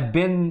 I've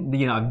been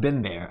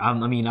there.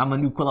 I'm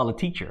a ukulele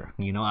teacher.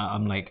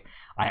 I'm like,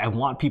 I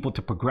want people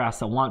to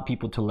progress. I want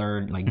people to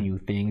learn like new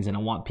things, and I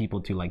want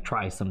people to like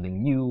try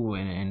something new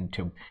and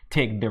to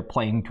take their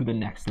playing to the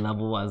next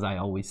level, as I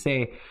always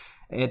say.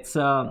 It's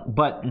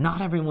but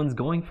not everyone's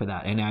going for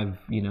that, and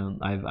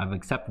I've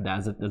accepted that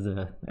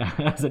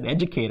as an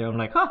educator. I'm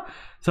like,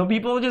 some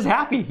people are just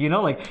happy,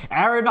 like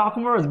Aaron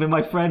Nakamura has been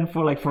my friend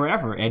for like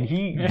forever, and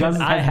he has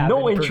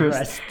no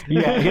interest.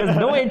 Yeah, he has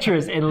no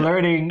interest in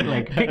learning.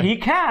 Like he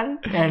can,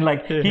 and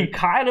like he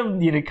kind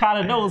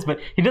of knows, but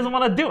he doesn't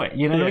want to do it.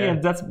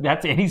 And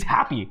that's and he's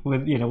happy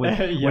with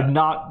with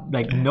not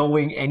like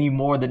knowing any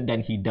more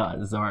than he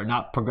does, or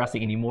not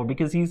progressing anymore,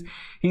 because he's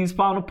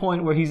found a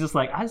point where he's just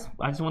like, I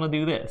just want to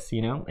do this,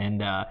 and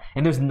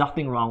there's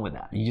nothing wrong with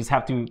that. You just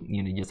have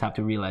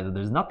to realize that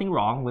there's nothing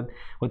wrong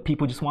with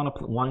people just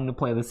wanting to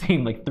play the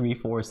same like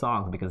 3-4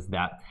 songs, because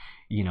that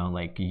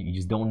like you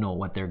just don't know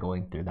what they're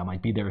going through. That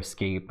might be their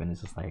escape, and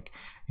it's just like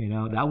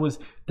that was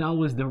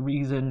the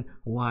reason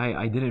why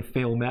I didn't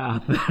fail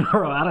math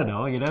or I don't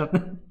know.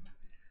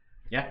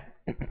 Yeah.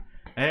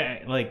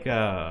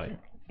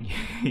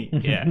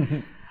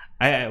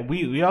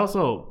 We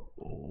also,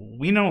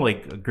 we know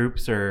like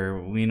groups,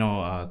 or we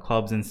know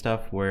clubs and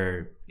stuff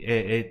where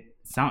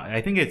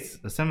I think it's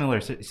a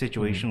similar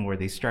situation where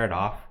they start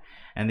off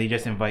and they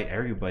just invite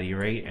everybody,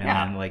 right? And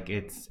then like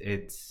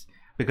it's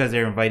because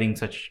they're inviting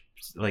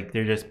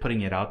they're just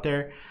putting it out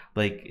there.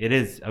 Like it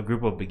is a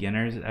group of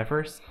beginners at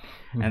first,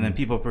 and then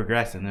people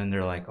progress, and then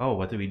they're like, oh,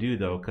 what do we do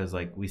though? Because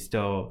like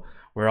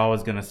we're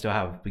always gonna still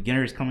have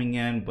beginners coming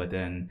in, but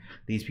then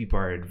these people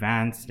are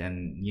advanced,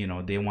 and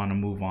they want to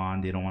move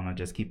on. They don't want to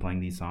just keep playing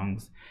these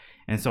songs.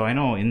 And so I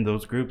know in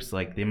those groups,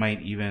 like they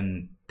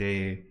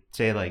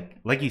say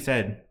like you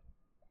said,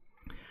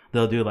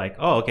 they'll do like,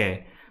 oh,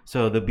 okay,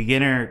 so the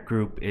beginner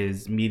group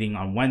is meeting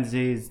on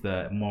Wednesdays,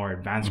 the more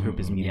advanced group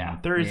is meeting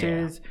on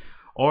Thursdays.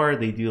 or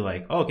they do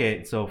like,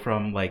 okay, so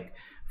from like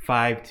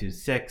 5 to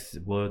 6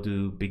 we'll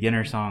do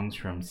beginner songs,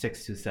 from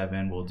 6 to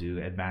 7 we'll do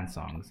advanced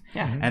songs.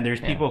 Yeah. And there's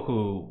people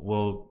who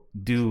will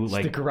do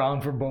like Stick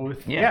around for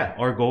both. yeah,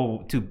 or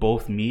go to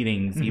both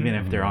meetings even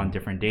if they're on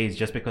different days,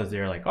 just because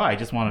they're like, oh, I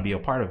just want to be a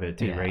part of it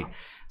too, right?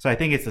 So I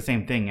think it's the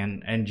same thing.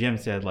 And Jim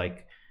said,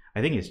 like,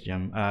 I think it's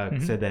Jim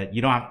said that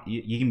you don't have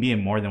you can be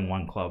in more than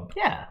one club.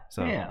 Yeah.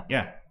 So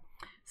yeah.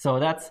 So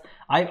that's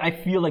I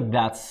feel like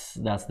that's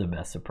the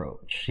best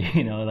approach.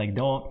 You know, like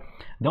don't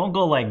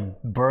go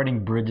like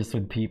burning bridges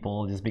with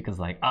people just because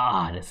like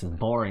this is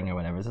boring or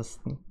whatever. It's just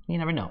you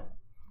never know.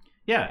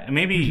 Yeah,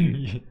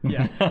 maybe.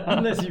 Yeah,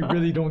 unless you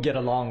really don't get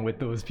along with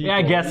those people. Yeah,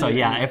 I guess so.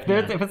 Yeah, if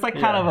it's like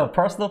kind of a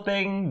personal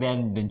thing,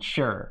 then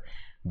sure.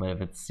 But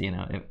if it's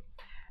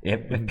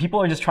if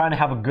people are just trying to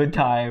have a good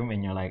time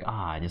and you're like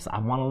I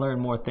want to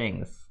learn more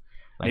things.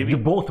 Like, maybe you're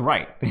both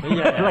right.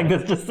 Yeah. Like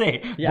let's just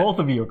say both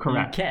of you are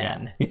correct. You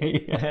can.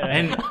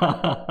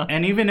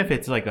 And even if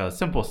it's like a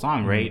simple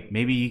song, right?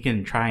 Maybe you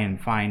can try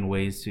and find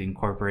ways to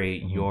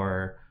incorporate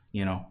your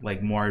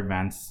like more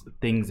advanced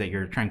things that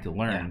you're trying to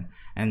learn.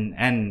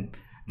 And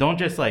don't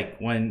just like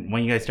when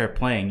you guys start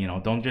playing,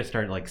 don't just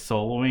start like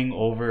soloing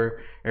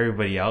over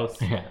everybody else.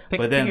 Pick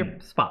your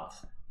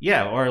spots.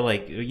 Yeah, or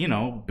like,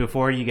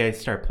 before you guys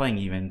start playing,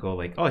 even go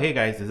like, oh, hey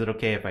guys, is it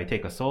okay if I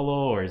take a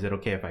solo, or is it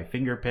okay if I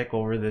finger pick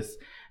over this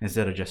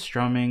instead of just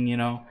strumming,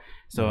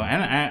 So,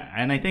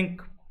 and I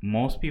think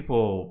most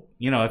people,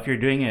 if you're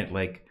doing it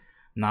like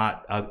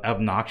not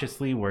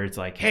obnoxiously, where it's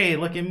like, hey,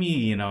 look at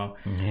me,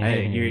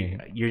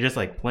 you're just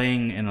like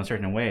playing in a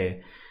certain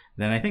way,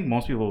 then I think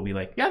most people will be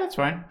like, yeah, that's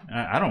fine.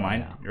 I don't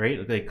mind, right?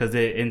 Like, because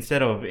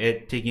instead of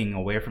it taking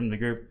away from the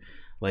group,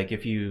 like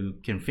if you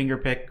can finger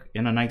pick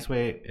in a nice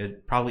way,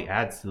 it probably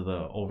adds to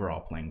the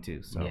overall playing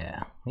too. So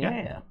yeah,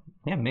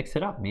 mix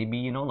it up.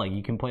 Maybe like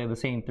you can play the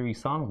same 3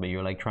 songs, but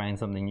you're like trying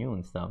something new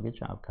and stuff. Good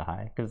job,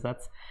 Kahai, because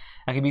that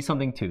could be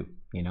something too.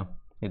 It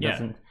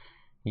doesn't.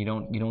 You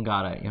don't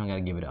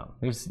gotta give it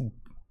up.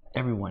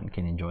 Everyone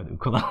can enjoy the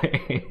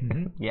ukulele.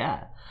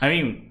 Yeah. I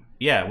mean,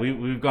 yeah,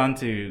 we've gone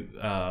to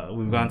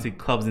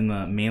clubs in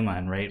the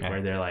mainland, right,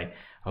 where they're like,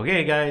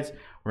 okay, guys,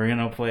 we're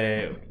gonna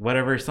play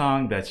whatever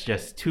song that's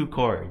just 2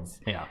 chords.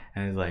 Yeah.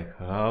 And it's like,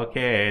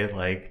 okay,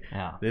 like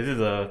this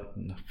is a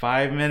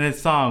 5-minute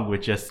song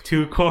with just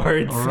 2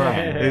 chords.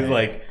 Right. It's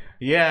like,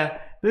 yeah,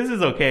 this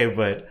is okay,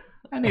 but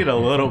I need a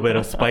little bit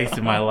of spice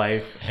in my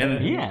life.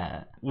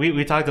 And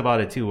we talked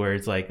about it too, where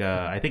it's like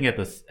I think at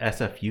the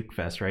SF Uke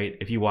Fest, right?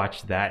 If you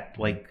watch that,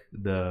 like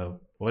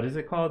what is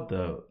it called?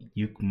 The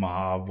Uke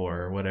Mob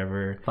or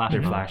whatever.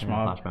 Flash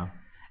Mob.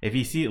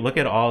 If you look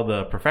at all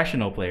the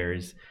professional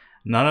players,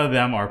 none of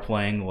them are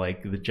playing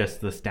like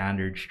just the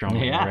standard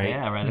strumming, right?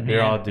 Yeah, right.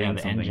 They're all doing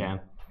the something. end jam.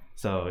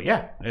 So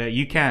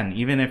you can,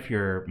 even if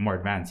you're more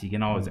advanced, you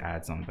can always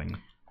add something.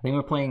 I think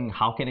we're playing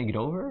 "How Can I Get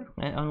Over"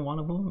 on one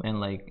of them,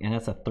 and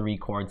that's a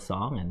 3-chord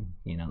song, and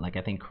like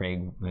I think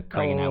Craig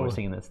and I were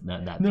singing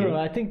that too. No,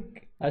 I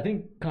think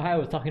Kahai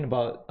was talking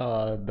about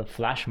the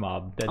flash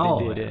mob that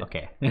they did it.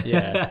 Okay.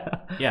 Yeah.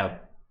 Yeah.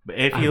 But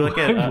if you look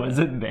at I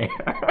wasn't there.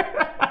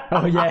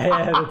 Oh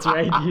yeah, that's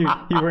right.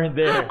 You weren't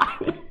there.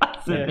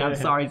 I'm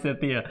sorry,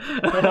 Cynthia.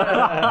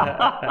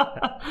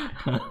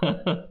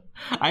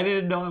 I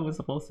didn't know I was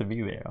supposed to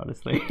be there,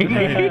 honestly.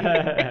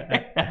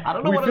 I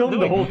don't know what I was doing. We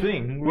filmed the whole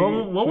thing.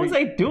 What was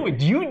I doing?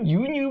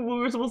 You knew we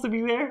were supposed to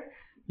be there?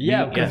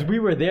 Yeah, because we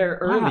were there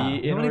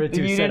early in order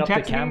to set up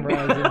the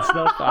cameras and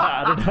stuff.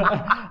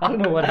 I don't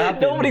know what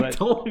happened. Nobody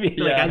told me.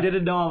 Like I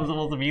didn't know I was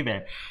supposed to be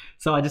there.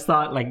 So I just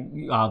thought like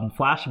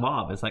Flash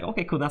Mob. It's like,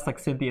 okay, cool. That's like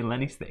Cynthia and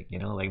Lenny's thing.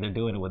 Like they're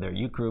doing it with their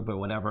youth group or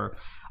whatever.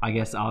 I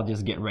guess I'll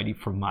just get ready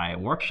for my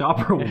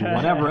workshop or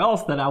whatever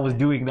else that I was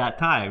doing that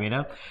time, And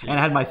I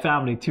had my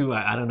family too.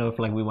 I don't know if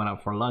like we went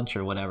out for lunch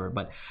or whatever,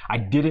 but I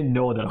didn't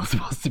know that I was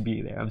supposed to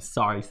be there. I'm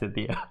sorry,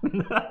 Cynthia.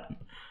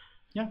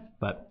 Yeah.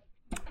 But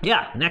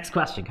yeah, next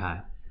question,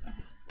 Kai.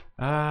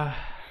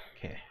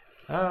 Okay.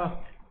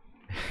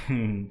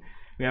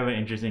 We have an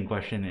interesting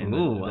question in I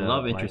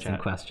love live interesting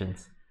chat.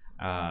 questions.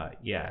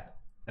 Yeah.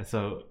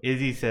 So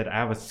Izzy said, I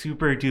have a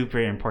super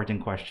duper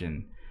important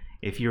question.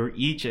 If you were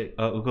each a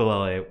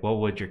ukulele, what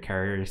would your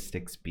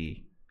characteristics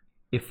be?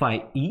 If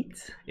I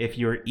eat? If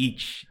you're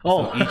each,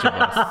 so each of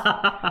us.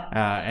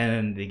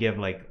 And they give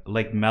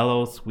like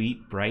mellow,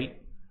 sweet, bright.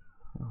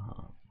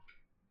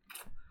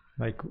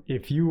 Like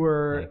if you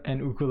were an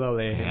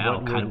ukulele,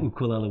 what kind of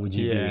ukulele would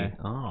you be?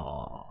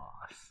 Oh,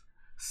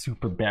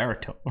 super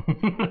baritone.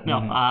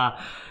 No,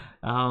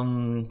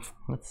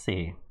 let's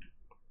see.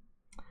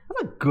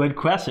 That's a good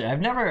question. I've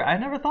never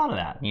thought of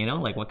that.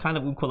 Like what kind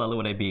of ukulele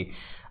would I be?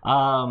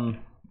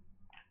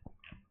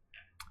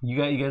 You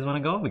guys want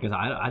to go? Because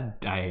I've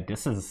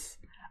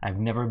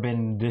never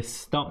been this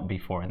stumped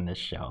before in this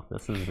show.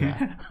 This is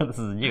this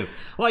is new.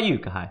 What about you,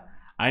 Kahai?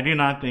 I do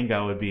not think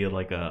I would be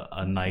like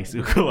a nice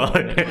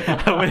ukulele.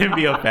 I wouldn't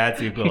be a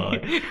fancy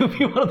ukulele. You would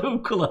be one of the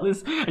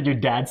ukuleles at your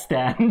dad's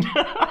stand.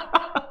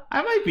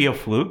 I might be a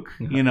fluke,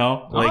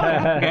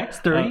 okay.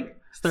 Sturdy.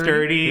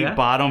 sturdy, yeah.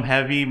 bottom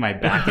heavy. My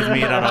back is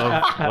made out of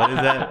what is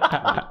that?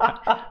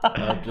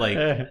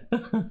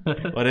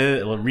 What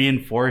is it?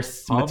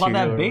 Reinforced all material.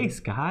 about that bass,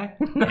 guy.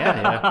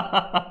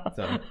 Yeah.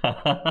 So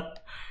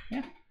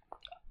yeah.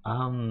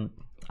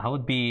 I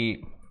would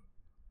be.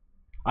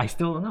 I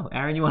still don't know.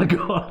 Aaron, you want to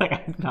go?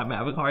 Like, I'm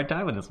having a hard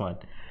time with this one.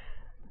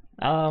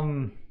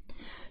 I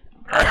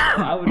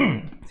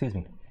would. Excuse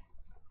me.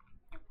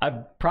 I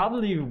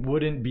probably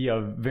wouldn't be a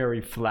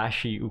very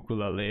flashy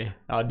ukulele.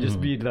 I'd just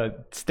be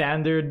the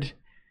standard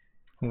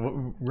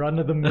run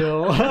of the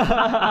mill.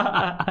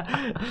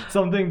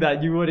 Something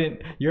that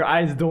your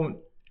eyes don't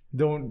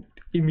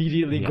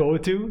immediately go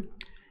to.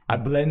 I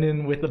blend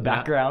in with the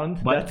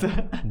background. But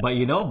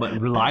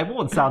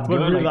reliable. It sounds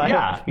good. Reliable.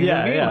 Like,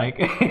 Yeah. Like,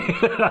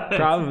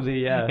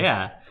 Probably, yeah.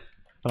 yeah.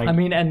 Like, I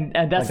mean, and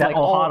that's like like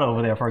Ohana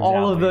over there, for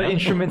example. all of the you know?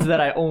 instruments that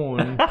I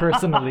own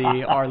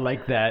personally are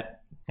like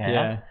that.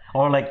 Yeah.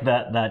 Or like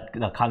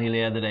the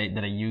kanilea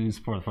that I use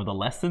for the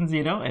lessons.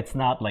 It's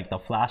not like the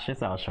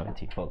flashes. I'll show it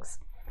to you folks.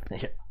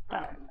 Here.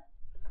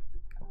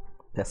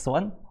 This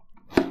one,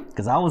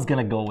 because I was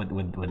gonna go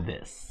with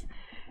this.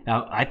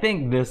 Now I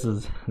think this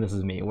is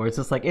me, where it's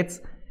just like it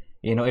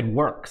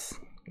works.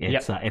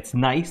 It's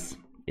nice.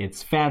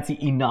 It's fancy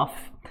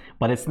enough,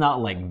 but it's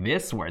not like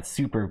this where it's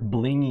super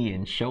blingy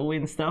and showy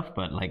and stuff.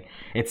 But like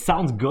it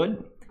sounds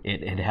good.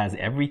 It has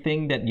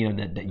everything that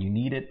that you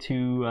need it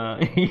to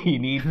you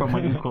need from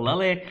an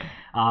ukulele.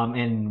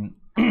 And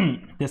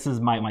this is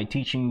my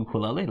teaching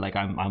ukulele. Like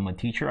I'm a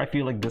teacher. I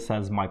feel like this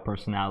has my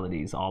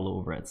personalities all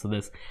over it. So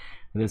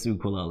this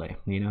ukulele,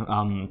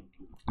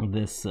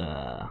 this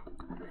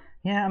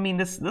yeah, I mean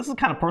this is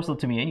kind of personal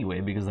to me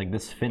anyway, because like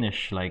this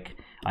finish, like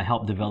I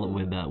helped develop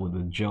with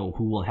Joe,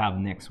 who we'll have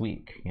next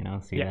week.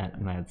 See that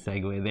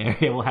segue there.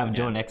 We'll have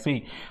Joe next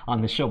week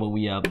on the show. But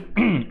we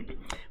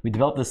we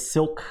developed this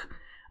silk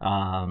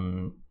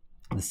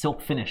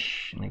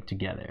finish like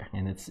together,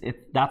 and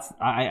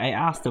I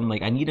asked him,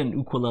 like, I need an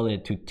ukulele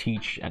to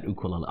teach at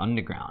Ukulele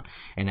Underground,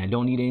 and I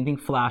don't need anything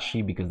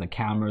flashy because the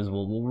cameras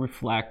will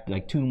reflect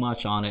like too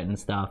much on it and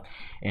stuff,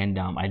 and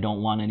I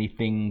don't want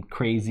anything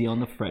crazy on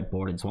the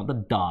fretboard. I just want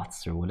the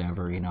dots or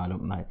whatever, I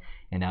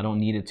don't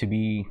need it to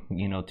be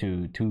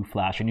too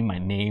flashy. I need my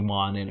name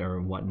on it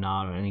or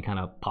whatnot, or any kind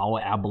of power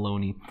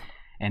abalone,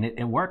 and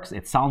it works.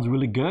 It sounds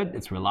really good.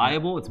 It's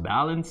reliable. It's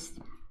balanced.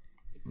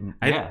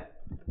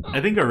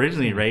 I think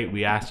originally, right,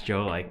 we asked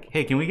Joe, like,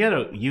 hey, can we get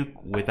a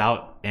uke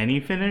without any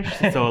finish?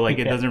 So, like,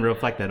 it doesn't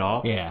reflect at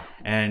all. Yeah.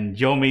 And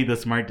Joe made the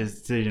smart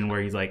decision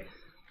where he's like,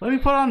 let me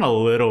put on a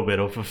little bit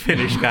of a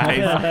finish,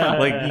 guys.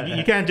 Like,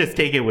 you can't just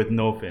take it with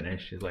no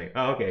finish. It's like,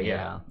 oh, okay,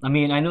 yeah. I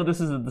mean, I know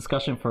this is a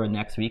discussion for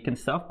next week and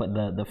stuff, but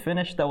the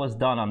finish that was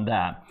done on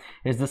that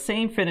is the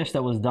same finish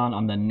that was done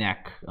on the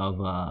neck of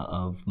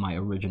my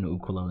original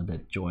ukulele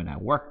that Joe and I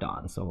worked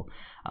on. So,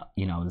 I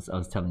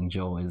was telling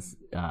Joe is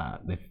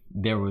if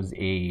there was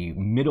a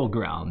middle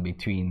ground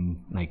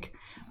between like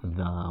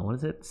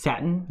the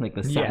satin, like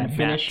the satin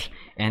finish, matte.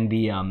 And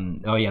the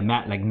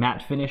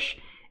matte finish,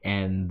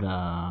 and the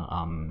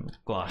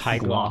high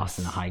gloss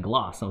and the high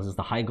gloss. So it's just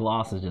the high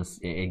gloss is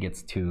just it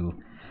gets too,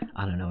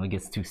 I don't know, it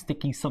gets too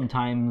sticky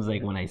sometimes.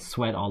 Like when I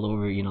sweat all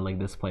over, like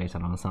this place. I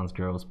don't know, it sounds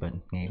gross, but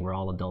hey, we're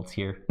all adults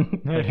here.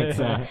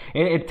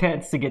 It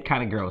tends to get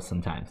kind of gross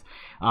sometimes.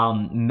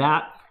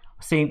 Matte,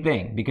 same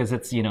thing, because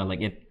it's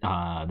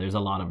there's a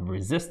lot of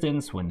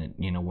resistance when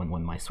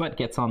when my sweat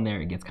gets on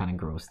there, it gets kind of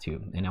gross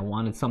too. And I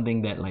wanted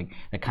something that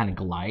kind of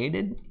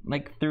glided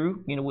like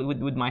through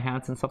with my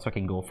hands and stuff, so I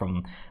can go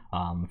from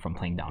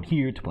playing down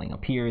here to playing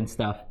up here and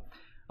stuff.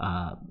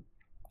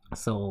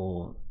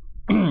 So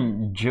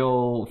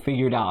Joe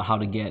figured out how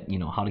to get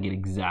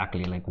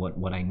exactly like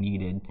what I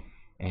needed.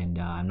 And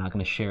I'm not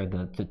going to share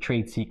the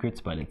trade secrets,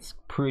 but it's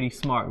pretty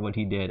smart what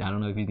he did. I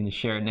don't know if he's going to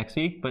share it next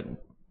week, but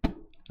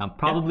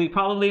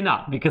probably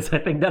not, because I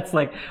think that's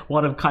like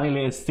one of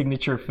Kanile's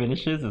signature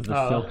finishes is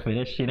the silk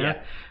finish,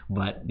 Yeah.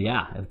 But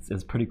yeah,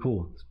 it's pretty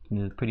cool.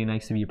 It's pretty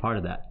nice to be a part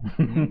of that.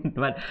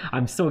 But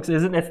I'm so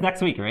excited. It's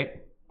next week, right?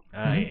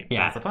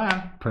 That's the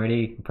plan.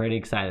 Pretty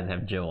excited to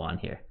have Joe on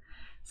here.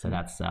 So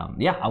that's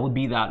I would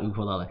be that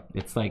ukulele.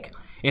 It's like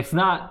it's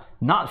not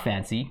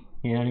fancy.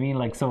 You know what I mean?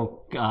 Like,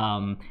 so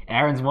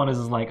Aaron's one is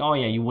like, oh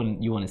yeah, you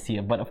want to see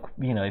it, but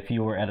if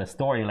you were at a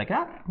store, you're like,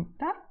 that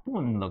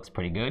one looks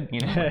pretty good,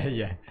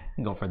 Yeah,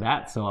 go for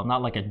that. So I'm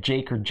not like a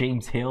Jake or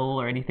James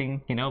Hill or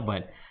anything,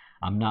 but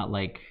I'm not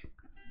like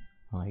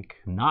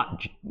not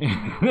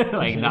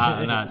like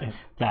not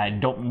that I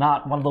don't,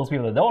 not one of those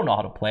people that don't know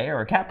how to play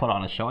or can't put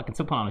on a show. I can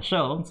still put on a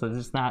show, so it's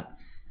just not.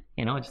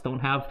 I just don't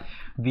have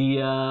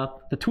the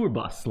tour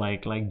bus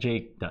like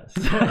Jake does.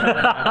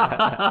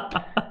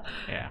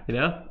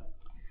 Yeah.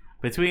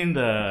 Between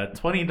the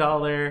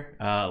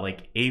 $20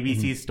 like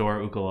ABC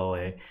store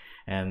ukulele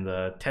and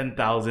the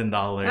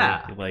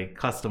 $10,000 like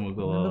custom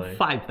ukulele,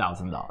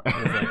 $5,000.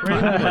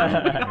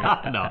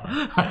 No,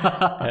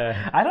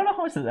 I don't know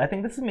how much. I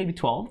think this is maybe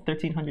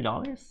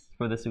 $1,300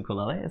 for this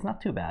ukulele. It's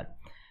not too bad.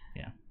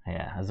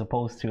 Yeah. As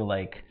opposed to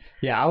like.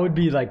 Yeah, I would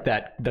be like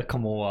that. The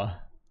Kamoa.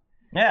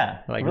 Yeah,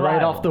 like right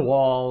reliable. off the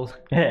wall.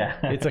 Yeah,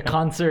 It's a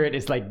concert.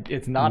 It's like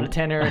it's not a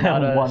tenor,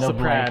 not a One of,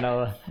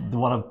 soprano.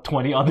 one of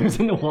 20 others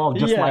in the wall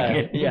just yeah, like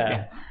it.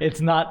 yeah.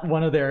 It's not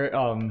one of their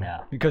Yeah.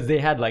 because they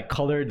had like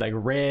colored like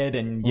red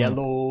and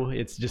yellow.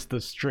 It's just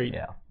the straight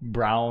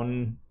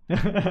brown.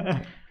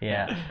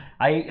 Yeah,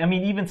 I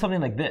mean even something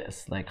like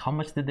this, like how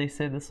much did they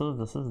say this was?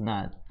 This is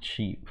not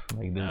cheap.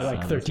 Like this,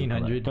 Like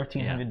 $1,300.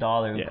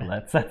 $1,300 Yeah.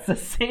 ukulele. That's the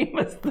same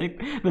as the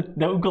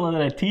ukulele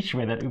that I teach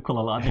with at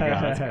Ukulele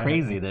Underground. It's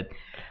crazy that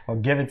we're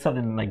giving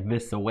something like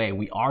this away.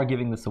 We are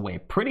giving this away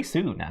pretty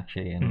soon,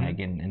 actually, and like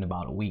in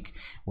about a week,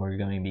 we're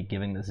going to be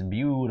giving this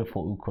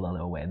beautiful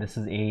ukulele away. This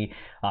is a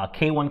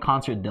K1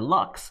 Concert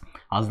Deluxe.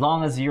 As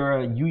long as you're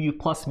a UU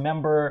Plus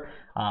member,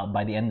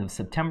 by the end of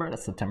September,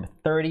 that's September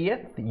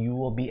 30th, you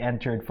will be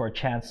entered for a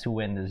chance to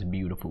win this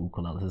beautiful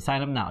ukulele. So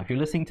sign up now. If you're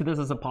listening to this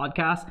as a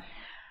podcast,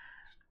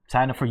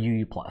 sign up for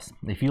UU Plus.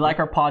 If you like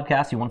our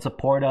podcast, you want to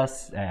support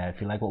us,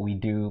 if you like what we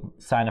do,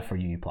 sign up for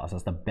UU Plus.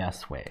 That's the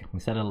best way.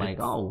 Instead of like,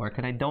 oh, where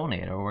can I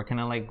donate? Or where can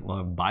I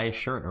buy a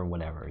shirt or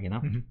whatever, you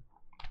know?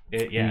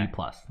 UU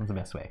Plus. That's the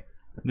best way.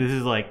 This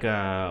is like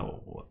our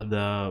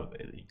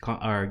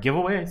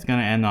giveaway. It's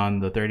gonna end on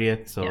the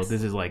 30th, so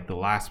this is like the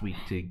last week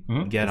to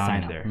get on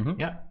sign it up. there.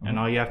 Yeah, and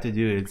all you have to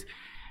do is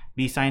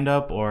be signed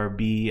up or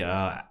be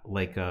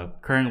like a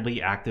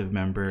currently active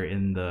member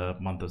in the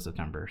month of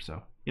September.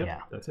 So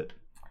that's it.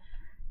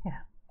 Yeah,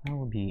 that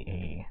would be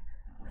a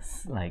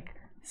like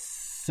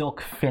silk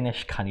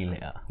finish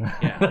kanilea.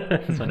 Yeah,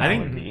 That's what I that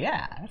think- would be.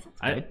 Yeah, that's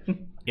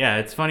good. Yeah,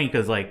 it's funny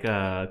because like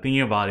thinking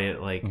about it,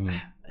 like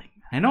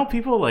I know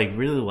people like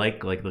really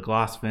like the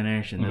gloss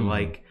finish and they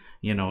like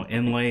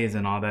inlays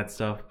and all that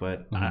stuff,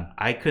 but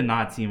I could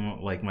not see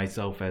like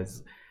myself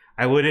as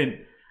I wouldn't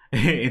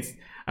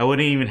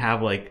even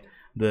have like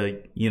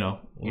the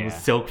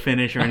silk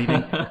finish or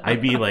anything.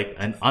 I'd be like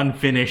an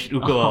unfinished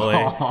ukulele.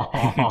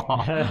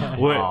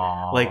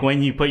 Like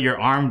when you put your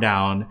arm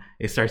down,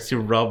 it starts to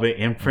rub an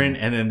imprint,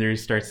 and then there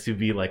starts to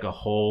be like a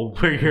hole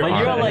where your But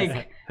arm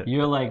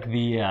you're like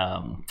the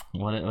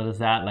what is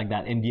that, like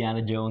that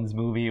Indiana Jones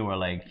movie where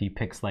like he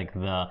picks like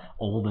the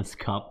oldest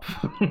cup.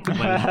 But,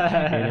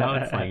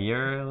 it's like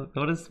you're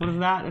what is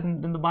that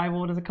in the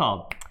Bible? What is it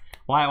called?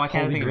 Why can't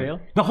Holy I think Grail?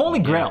 of it? The Holy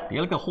Grail.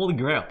 You're like the Holy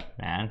Grail,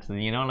 man. So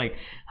like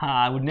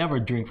I would never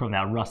drink from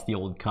that rusty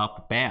old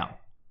cup. Bam.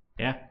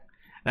 Yeah,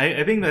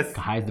 I think that's.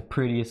 Kahai's the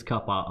prettiest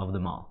cup of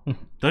them all.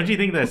 Don't you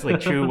think that's like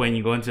true when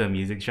you go into a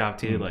music shop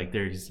too? Like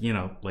there's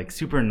like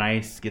super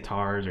nice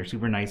guitars or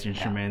super nice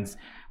instruments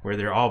where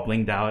they're all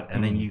blinged out,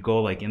 and then you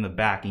go like in the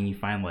back and you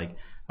find like,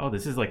 oh,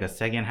 this is like a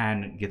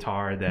secondhand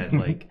guitar that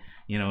like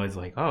is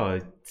like, oh,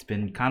 it's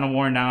been kind of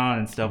worn down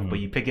and stuff, but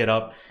you pick it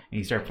up and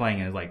you start playing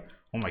and it's like,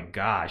 oh my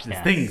gosh, this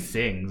thing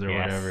sings or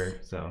whatever.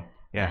 So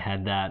I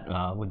had that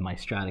with my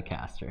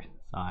Stratocaster.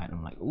 So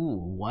I'm like, ooh,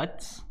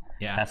 what?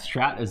 Yeah. That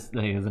Strat is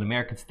an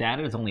American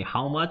standard. It's only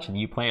how much? And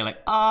you play like,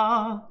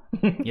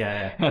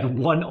 Yeah. Had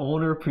one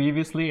owner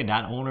previously, and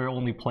that owner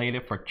only played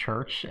it for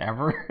church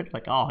ever. It's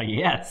like, oh,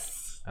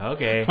 yes.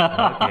 Okay.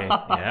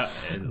 Yeah.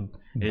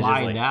 It's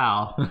Buy just like,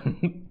 now.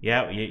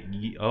 yeah.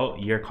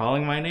 You're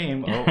calling my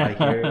name. Oh, I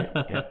hear it.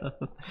 Yeah.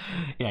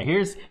 Yeah,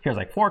 here's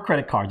like 4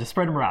 credit cards. Just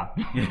spread them around.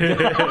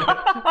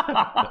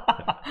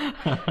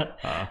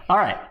 All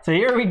right, so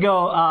here we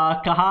go.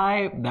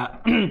 Kahai, I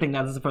think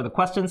that's it for the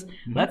questions.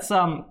 Let's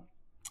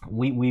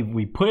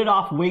we put it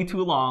off way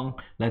too long.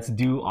 Let's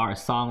do our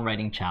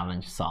songwriting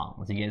challenge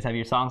songs. You guys have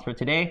your songs for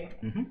today?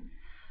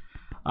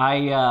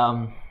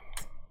 I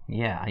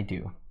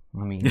do.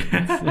 Let me.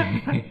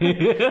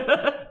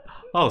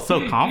 Oh,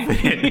 so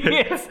confident.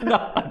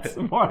 It's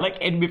more like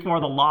in before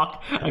the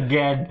lock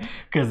again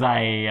because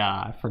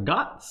I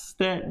forgot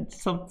that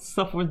some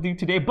stuff was due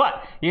today.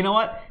 But you know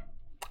what?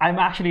 I'm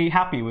actually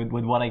happy with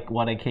what I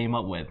came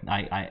up with.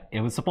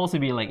 It was supposed to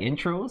be like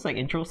intros, like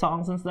intro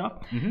songs and stuff.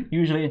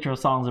 Usually intro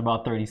songs are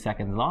about 30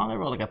 seconds long. I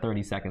wrote like a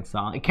 30-second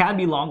song. It can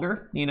be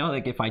longer,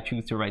 like if I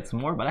choose to write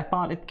some more. But I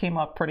thought it came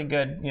out pretty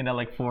good,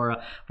 like for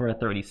a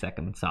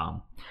 30-second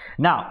song.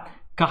 Now,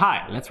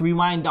 Kahai, let's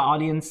remind the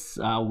audience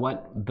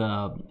what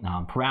the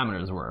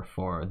parameters were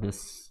for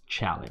this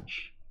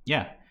challenge.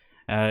 Yeah.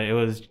 It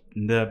was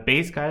the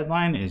base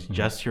guideline is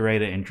just to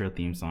write an intro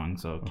theme song.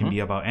 So it can be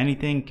about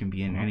anything, can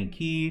be in any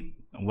key,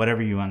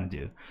 whatever you want to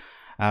do.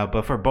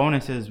 But for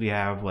bonuses, we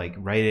have like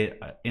write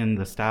it in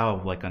the style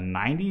of like a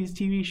 90s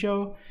TV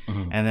show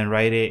and then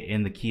write it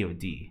in the key of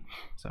D.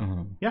 So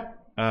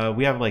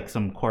we have like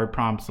some chord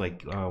prompts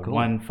like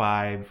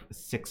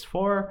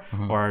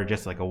 1-5-6-4 or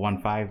just like a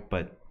 1-5,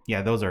 but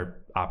yeah, those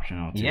are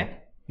optional too. Yeah.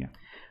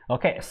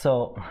 Okay,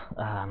 so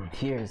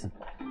here's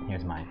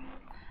mine.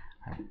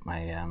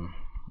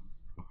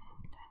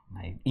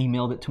 I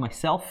emailed it to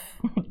myself.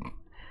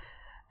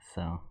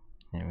 So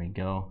there we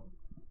go.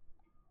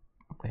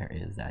 Where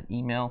is that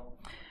email?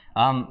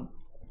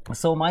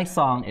 So my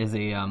song is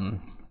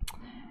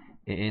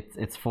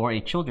it's for a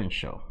children's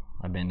show.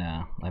 I've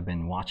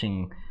been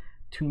watching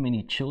too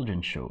many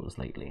children's shows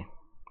lately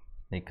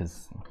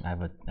because I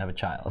have a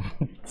child.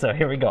 So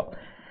here we go.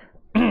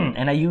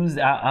 And I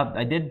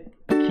did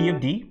key of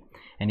D,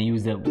 and he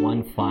used it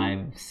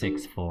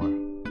 1564.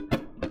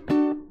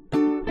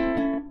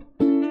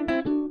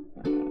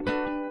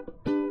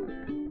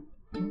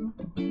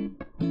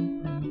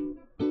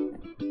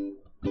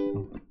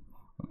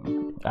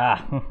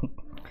 Ah.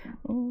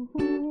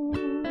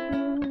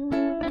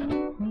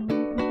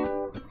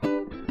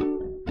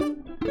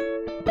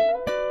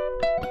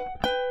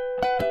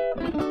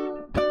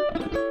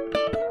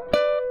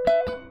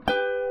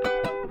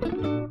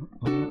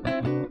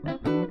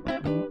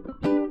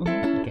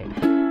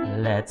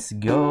 Let's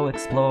go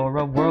explore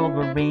a world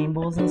where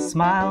rainbows and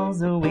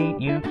smiles await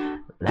you.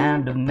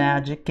 Land of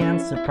magic and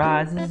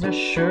surprises are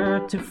sure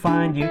to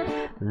find you.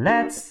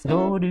 Let's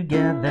go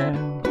together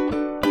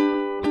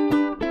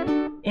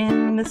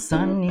in the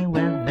sunny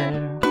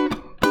weather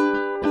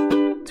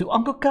to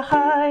Uncle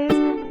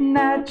Kahai's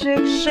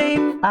Magic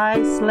Shape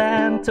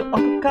Iceland. To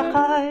Uncle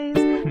Kahai's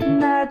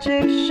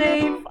Magic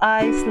Shape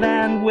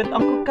Iceland with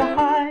Uncle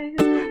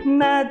Kahai's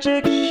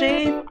Magic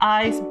Shape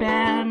Ice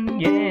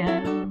Band.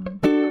 Yeah.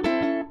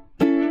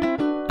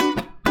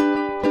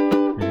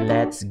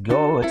 Let's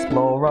go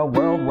explore a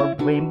world where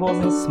rainbows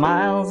and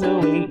smiles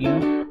await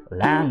you.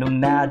 Land of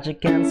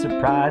magic and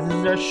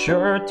surprises are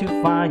sure to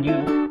find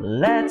you.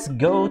 Let's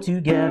go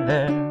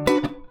together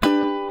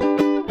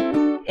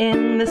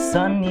in the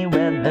sunny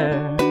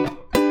weather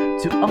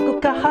to Uncle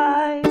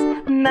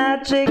Kahai's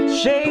Magic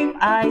Shape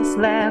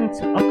Iceland.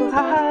 To Uncle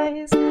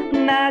Kahai's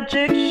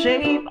Magic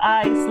Shape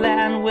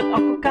Iceland with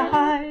Uncle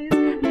Kahai's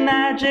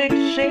Magic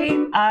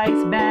Shape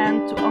Ice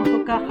Band. To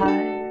Uncle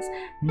Kahai's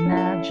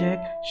Magic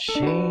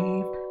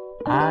Shape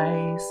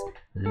Iceland.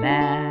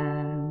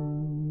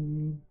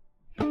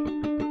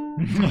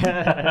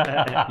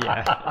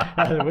 Yeah,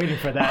 I was waiting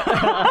for that.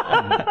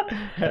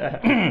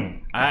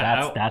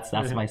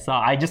 That's my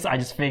song. I just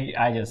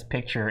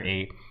picture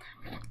a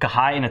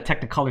Kahai in a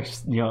Technicolor,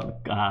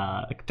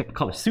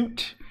 Technicolor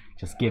suit,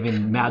 just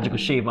giving magical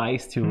shave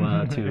ice to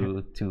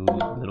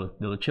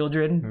little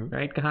children,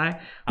 right, Kahai?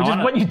 Which is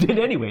what you did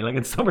anyway, like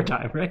in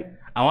summertime, right?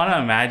 I want to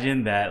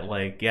imagine that,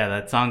 like, yeah,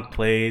 that song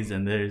plays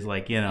and there's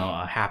like,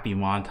 a happy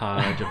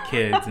montage of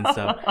kids and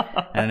stuff,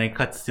 and then it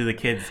cuts to the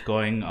kids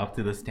going up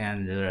to the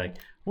stand and they're like,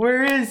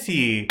 "Where is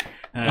he?"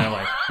 And they're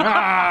like,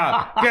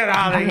 "Get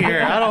out of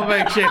here! I don't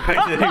make shave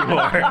ice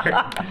anymore."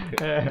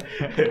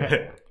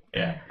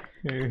 Yeah.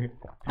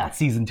 That's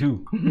season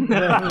 2.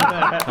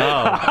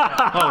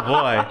 Oh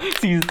boy.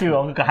 Season 2,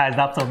 Uncle Kahai's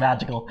Not So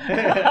Magical.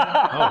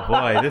 Oh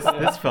boy,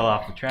 this fell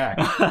off the track.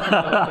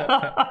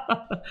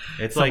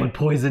 It's Someone like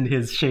poisoned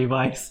his shave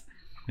ice.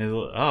 we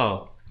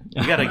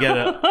gotta get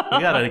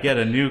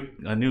a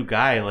new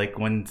guy, like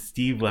when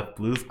Steve left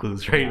Blue's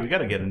Clues, right? We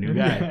gotta get a new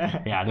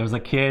guy. Yeah, there was a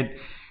kid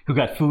who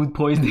got food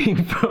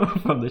poisoning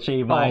from the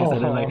shave ice,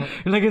 and they're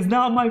like, it's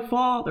not my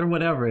fault or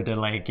whatever. They're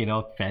like,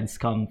 feds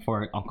come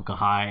for Uncle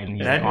Kahai, and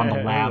he's on the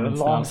lab and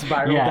long stuff.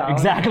 spiral Yeah, down.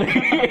 exactly.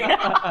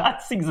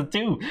 Season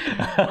 2.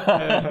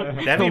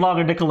 It's no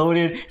longer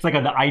Nickelodeon. It's like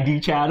an ID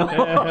channel.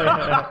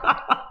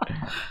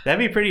 That'd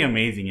be pretty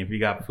amazing if you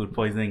got food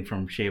poisoning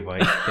from shave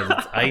ice, because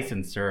it's ice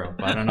and syrup.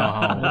 I don't know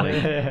how.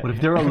 Like, What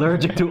if they're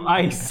allergic to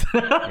ice?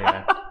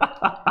 yeah.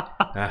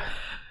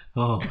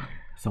 Oh.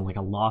 Sounds like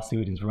a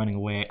lawsuit is running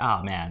away.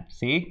 Oh man,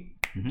 see?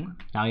 Mm-hmm.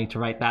 Now I need to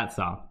write that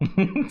song.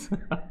 Season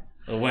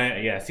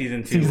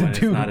 2. Season when 2,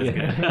 it's not as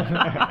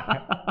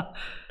yeah. good.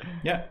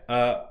 Yeah.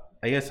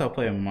 I guess I'll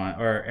play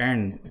or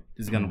Aaron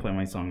is gonna play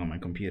my song on my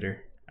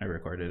computer. I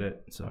recorded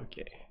it, so.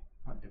 Okay.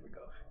 Oh, there we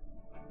go.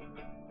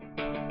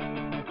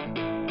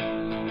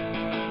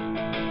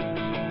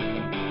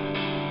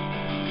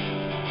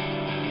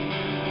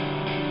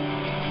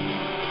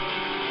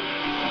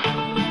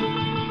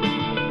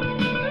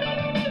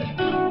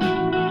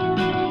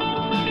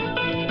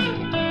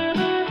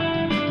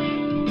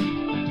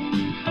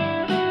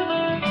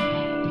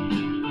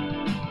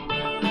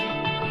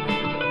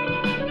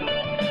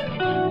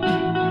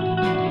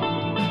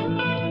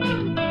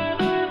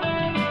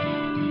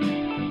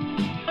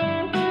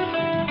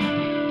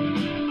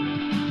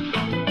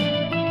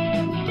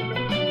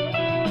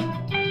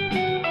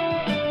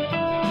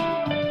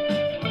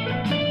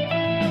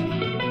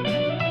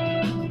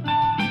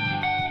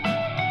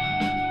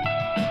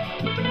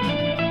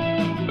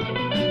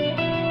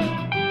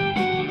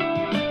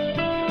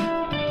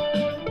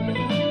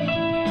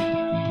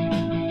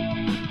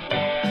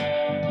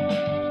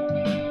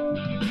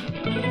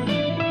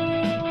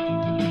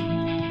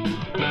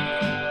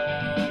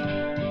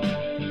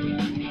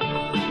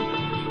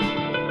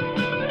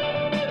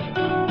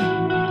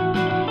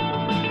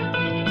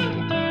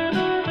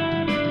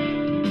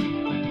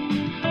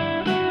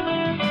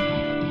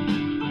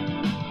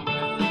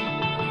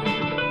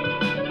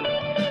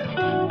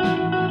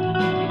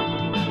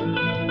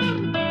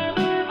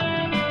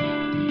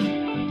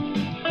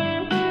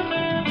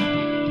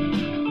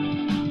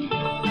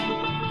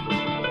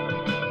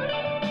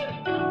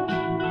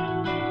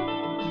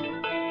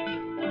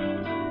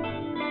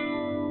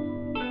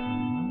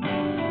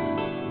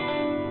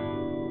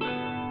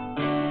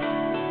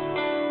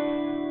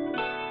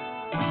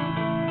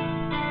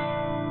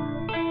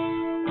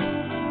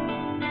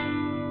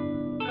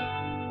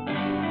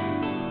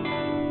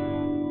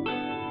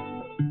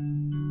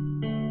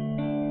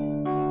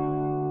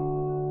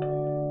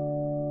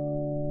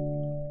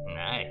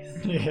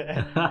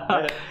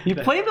 Yeah. You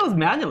play those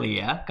manually,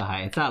 yeah,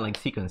 Kahai? It's not like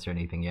sequenced or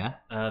anything, yeah.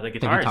 The The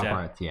guitars, guitar yeah.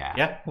 parts, yeah.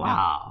 Yeah.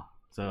 Wow.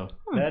 So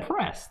I'm That-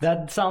 impressed.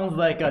 That sounds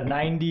like a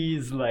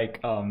 '90s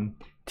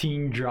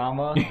teen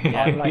drama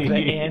on like the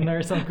Inn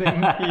or something.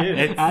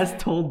 It's As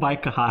told by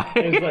Kahai.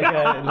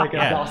 it's like a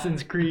Yeah.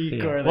 Dawson's Creek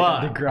Yeah. or like Well,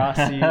 a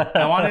Degrassi.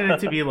 I wanted it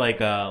to be like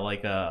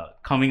a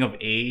coming of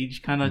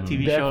age kind of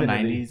TV show,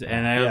 Definitely. 90s,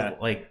 and I was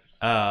like,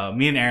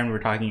 me and Aaron were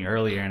talking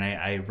earlier, and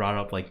I brought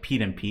up like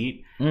Pete and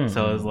Pete,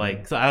 so it was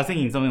like, so I was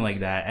thinking something like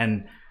that,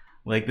 and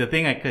like the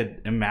thing I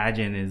could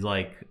imagine is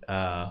like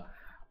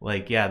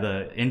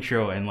the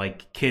intro and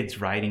like kids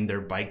riding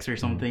their bikes or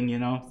something, you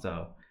know.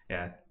 So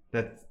yeah,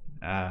 that's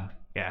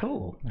yeah.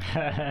 Cool.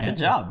 Good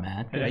job,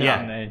 man. Good Yeah.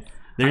 job. Nice.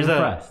 There's I'm a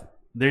impressed.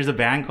 there's a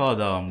band called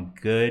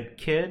Good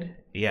Kid.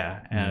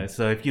 Yeah.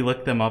 So if you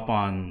look them up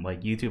on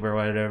like YouTube or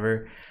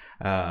whatever,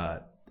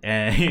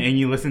 and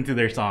you listen to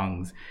their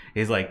songs,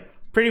 it's like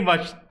pretty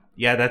much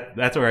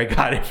that's where I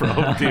got it from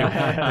too.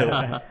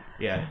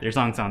 Yeah, their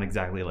songs sound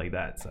exactly like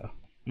that. So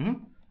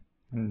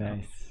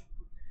Nice.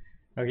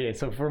 Okay,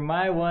 so for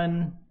my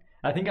one,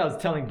 I think I was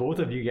telling both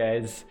of you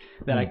guys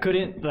that I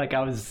couldn't like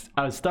I was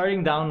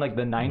starting down like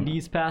the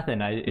 '90s path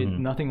and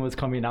nothing was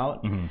coming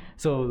out.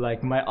 So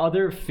like my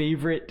other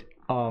favorite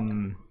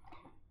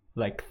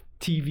like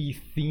TV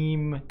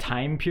theme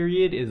time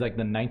period is like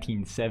the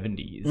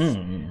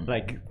 1970s.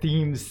 Like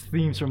themes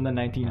from the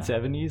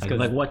 1970s.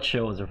 Like what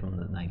shows are from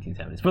the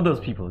 1970s? For those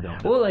people who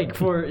don't know. Well, like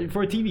for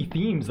TV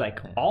themes, like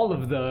all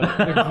of the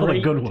All the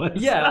great, good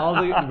ones. yeah, all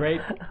the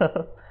right,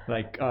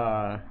 like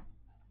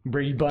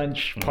Brady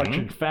Bunch,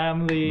 Partridge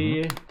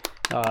Family,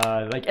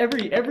 like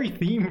every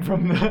theme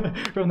from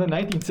the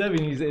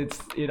 1970s.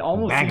 It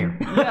almost Banger.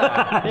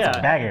 yeah, It's yeah.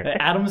 a banger.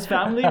 Adam's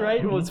Family,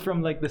 right, was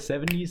from like the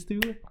 70s too.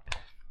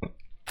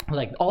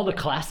 Like all the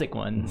classic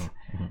ones,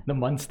 the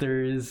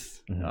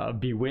Munsters,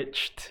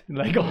 Bewitched,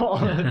 like all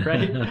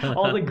right,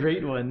 all the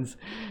great ones.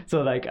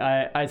 So like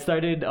I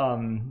started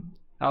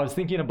I was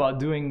thinking about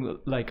doing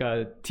like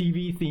a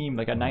TV theme,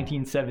 like a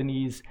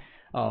 1970s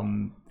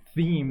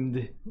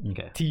themed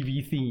Okay.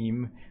 TV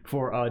theme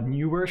for a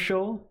newer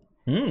show.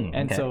 And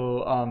okay.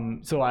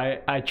 so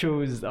I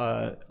chose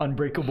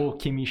Unbreakable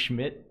Kimmy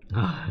Schmidt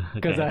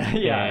because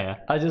Okay.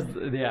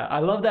 I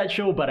love that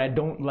show, but I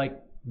don't like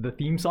the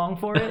theme song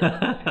for it.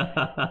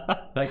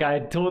 Like I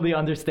totally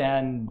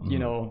understand, you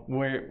know,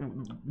 where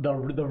the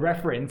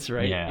reference,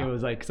 right? Yeah. It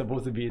was like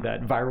supposed to be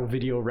that viral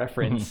video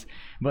reference,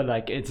 but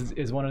like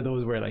it's one of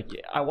those where like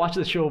I watched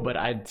the show, but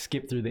I'd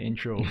skip through the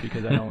intro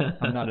because I'm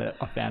not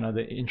a fan of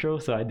the intro.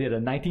 So I did a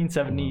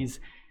 1970s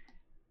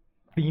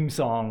theme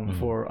song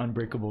for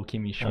Unbreakable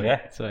Kimmy Schmidt.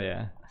 Okay. So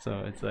yeah,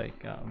 so it's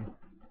like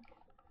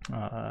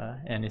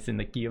and it's in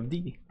the key of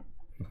D.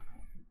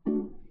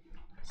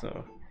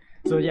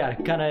 So yeah,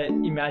 kind of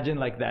imagine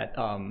like that.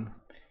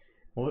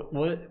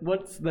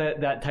 What's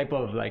that type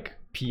of like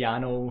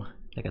piano?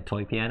 Like a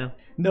toy piano?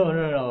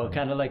 No.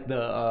 Kind of like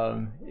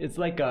the it's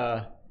like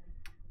a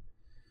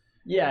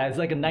it's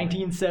like a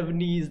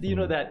 1970s. You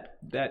know that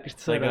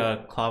it's sort like of,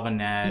 a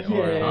clavinet yeah,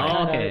 or kinda,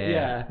 okay,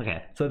 yeah.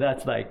 Okay. So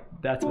that's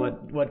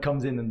what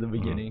comes in the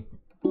beginning.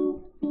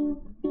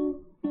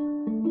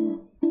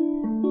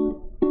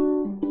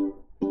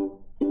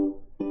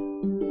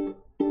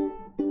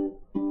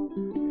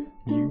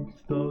 You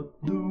thought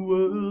the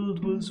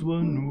world was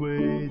one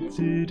way,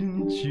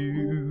 didn't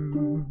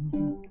you?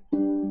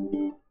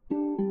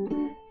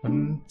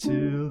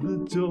 Until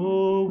the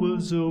door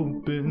was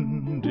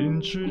opened,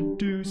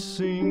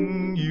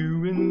 introducing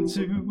you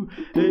into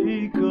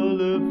a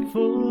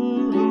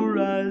colorful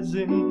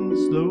horizon,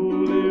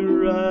 slowly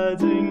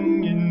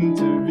rising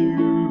into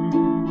view.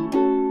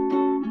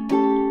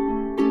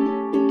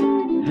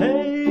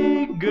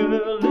 Hey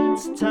girl,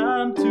 it's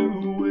time to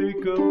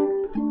wake up.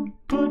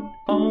 Put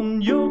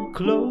on your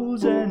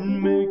clothes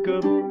and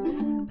makeup.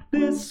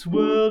 This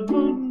world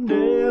will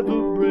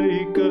never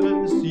break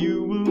us.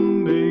 You will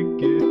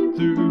make it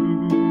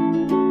through.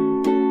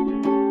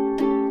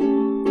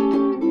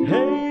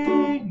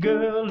 Hey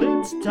girl,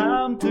 it's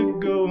time to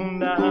go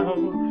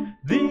now.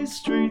 These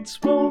streets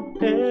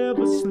won't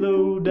ever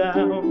slow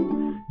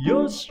down.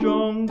 You're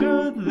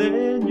stronger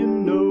than you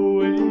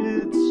know,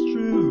 it's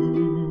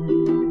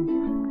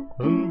true.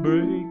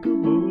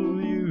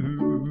 Unbreakable you.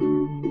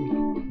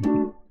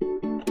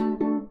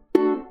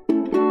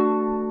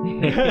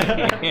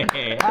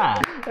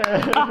 Yeah.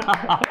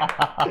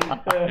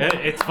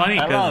 It's funny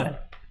I love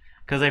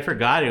because I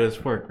forgot it was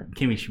for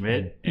Kimmy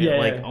Schmidt. Yeah.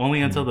 Like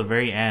only until the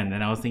very end,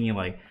 and I was thinking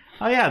like,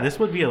 oh yeah, this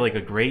would be like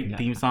a great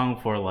theme song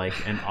for like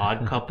an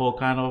Odd Couple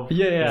kind of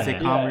sitcom or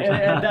something.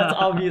 And that's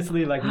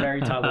obviously like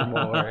Mary Tyler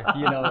Moore,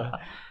 you know,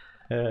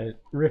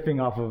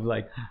 riffing off of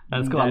like.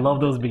 That's cool. I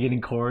love those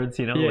beginning chords,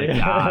 you know?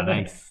 Yeah.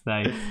 Like,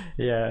 nice.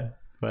 Yeah,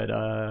 but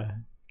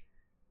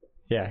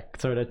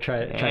sort of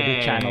try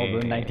to channel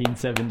the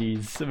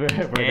 1970s. For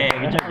Hey,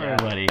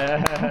 everybody.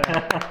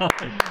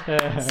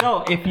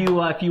 So if you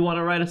want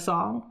to write a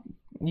song,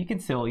 you can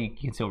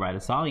still write a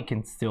song. You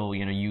can still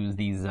use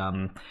these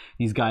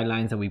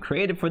guidelines that we've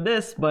created for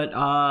this. But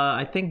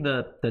I think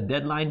the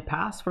deadline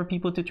passed for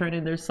people to turn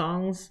in their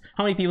songs.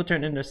 How many people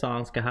turned in their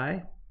songs,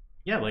 Kahai?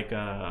 Yeah, like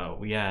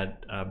we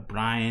had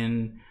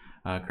Brian,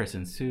 Chris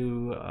and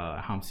Sue,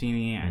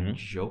 Hamsini, and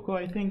Joko,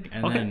 I think.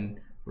 And then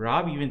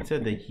Rob even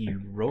said that he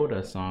wrote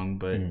a song,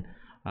 but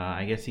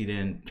I guess he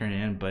didn't turn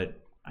it in. But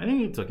I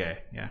think it's okay.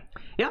 Yeah.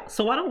 Yeah.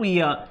 So why don't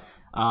we,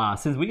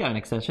 since we got an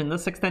extension,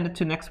 let's extend it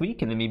to next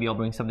week, and then maybe I'll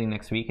bring something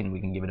next week, and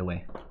we can give it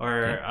away.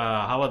 Or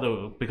how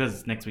about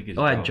because next week is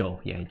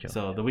Joe. Yeah, Joe.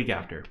 So the week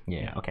after.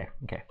 Yeah. Okay.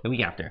 The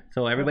week after.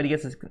 So everybody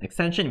gets an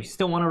extension. If you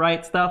still want to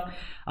write stuff,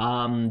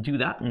 do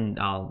that, and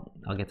I'll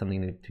get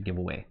something to give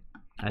away.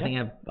 I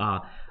think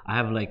I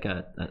have like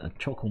a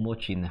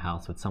chocomochi in the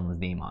house with someone's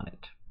name on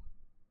it.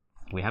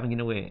 We haven't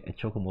given away a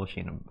chocomochi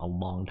in a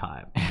long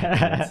time.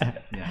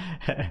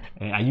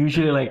 And I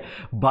usually like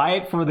buy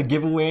it for the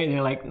giveaway, and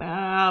they're like,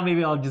 nah,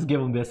 maybe I'll just give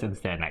them this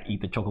instead. And I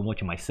eat the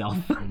chocomochi myself.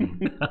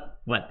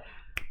 But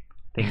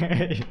I think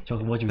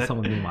chocomochi with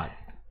someone's name on it.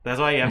 That's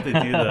why you have to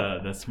do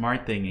the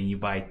smart thing, and you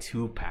buy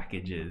 2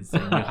 packages,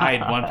 and you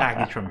hide 1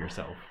 package from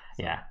yourself.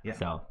 Yeah.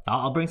 So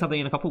I'll bring something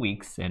in a couple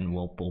weeks, and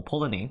we'll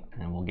pull a name,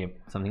 and we'll give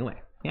something away.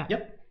 Yeah.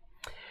 Yep.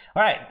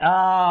 All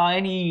right.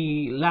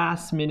 Any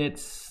last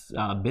minutes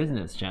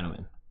business,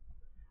 gentlemen?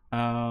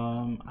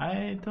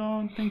 I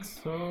don't think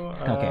so.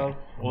 Okay.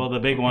 Well, the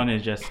big one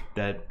is just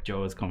that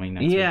Joe is coming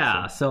next week.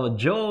 Yeah. So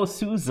Joe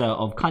Souza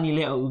of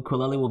Kanilea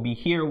Ukulele will be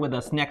here with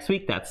us next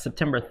week. That's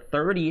September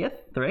 30th,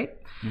 right?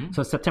 Mm-hmm.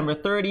 So September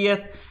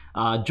 30th,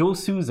 Joe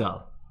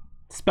Souza,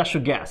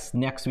 special guest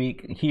next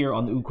week here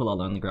on the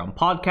Ukulele Underground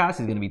podcast.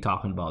 He's going to be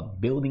talking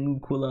about building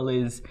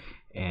ukuleles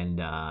and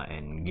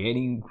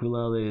getting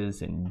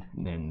ukuleles and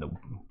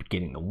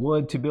getting the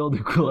wood to build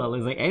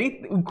ukuleles, like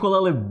any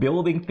ukulele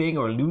building thing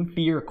or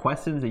luthier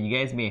questions that you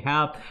guys may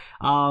have.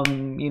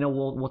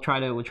 We'll try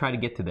to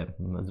get to them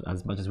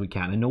as much as we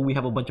can. I know we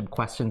have a bunch of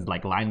questions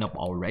like lined up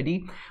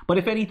already, but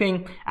if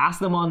anything, ask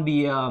them on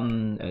the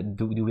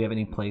do we have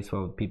any place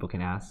where people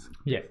can ask?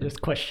 Yeah,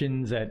 just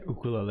questions at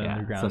Ukulele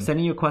Underground. So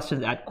sending your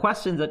questions at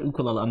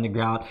Ukulele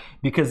Underground,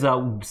 because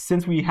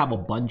since we have a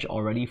bunch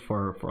already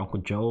for Uncle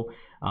Joe,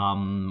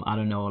 I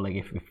don't know, like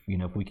if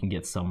we can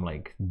get some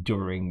like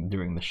during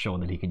the show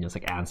that he can just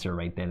like answer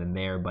right then and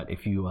there. But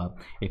if you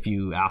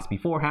ask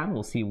beforehand,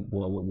 we'll see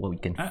what we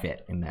can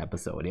fit in the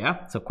episode.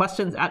 Yeah. So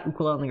questions at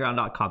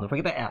ukuleleunderground.com. Don't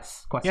forget the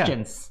S.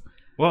 Questions. Yeah.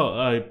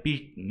 Well,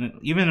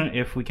 even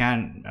if we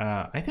can,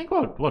 I think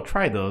we'll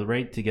try though,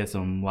 right, to get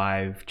some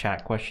live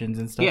chat questions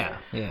and stuff.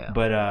 Yeah.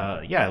 But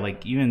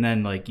like even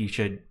then, like you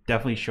should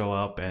definitely show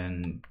up,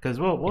 and because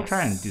we'll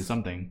try and do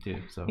something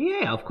too. So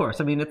yeah, of course.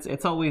 I mean,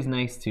 it's always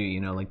nice to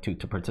like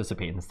to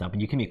participate and stuff.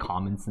 And you can make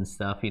comments and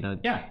stuff.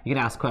 Yeah. You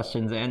can ask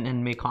questions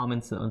and make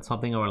comments on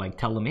something, or like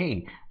tell them,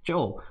 hey,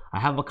 Joe, I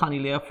have a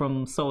Kanilea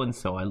from so and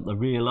so. I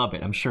really love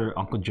it. I'm sure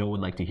Uncle Joe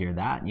would like to hear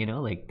that.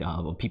 Like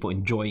people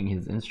enjoying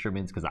his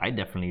instruments, because I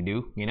definitely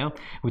do.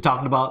 We're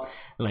talking about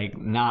like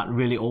not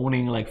really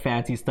owning like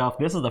fancy stuff.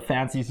 This is the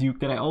fanciest uke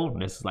that I own.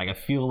 This is like, I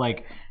feel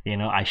like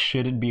I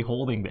shouldn't be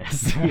holding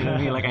this. You know what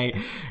I mean? Like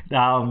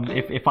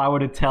if I were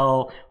to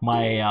tell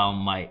my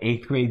my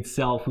 8th grade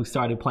self who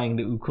started playing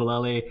the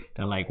ukulele,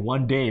 they're like,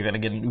 one day you're gonna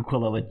get an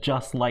ukulele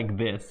just like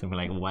this, and we're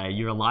like, why,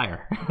 you're a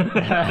liar.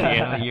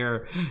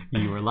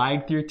 You were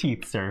lying through your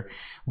teeth, sir.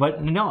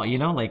 But no,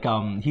 like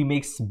he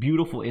makes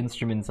beautiful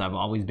instruments. I've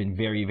always been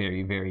very,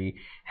 very, very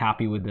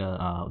happy with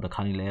the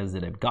Kanileas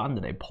that I've gotten,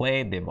 that I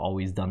played. They've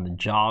always done the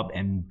job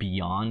and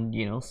beyond,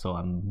 so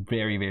I'm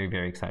very, very,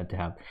 very excited to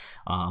have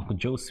Uncle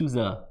Joe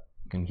Souza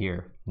come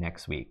here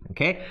next week.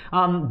 Okay.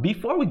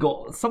 Before we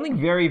go, something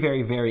very,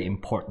 very, very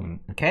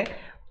important. Okay.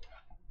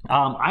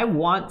 I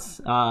want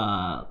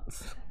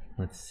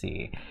let's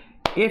see.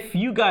 If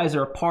you guys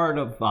are part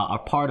of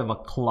a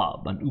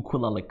club, an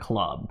ukulele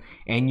club,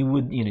 and you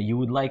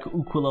would like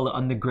Ukulele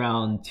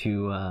Underground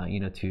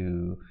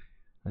to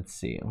let's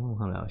see,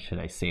 how should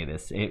I say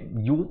this? If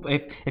you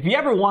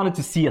ever wanted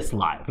to see us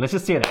live, let's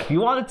just say that. If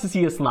you wanted to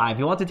see us live,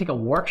 you want to take a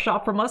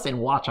workshop from us and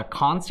watch a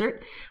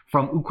concert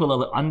from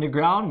Ukulele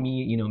Underground,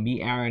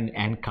 me, Aaron,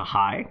 and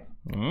Kahai.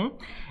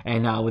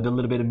 And with a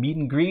little bit of meet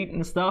and greet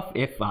and stuff.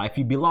 If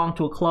you belong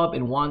to a club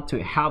and want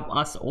to have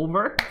us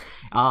over,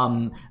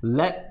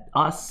 let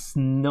us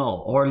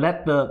know, or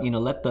let the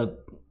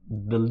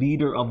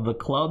leader of the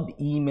club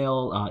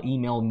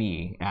email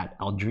me at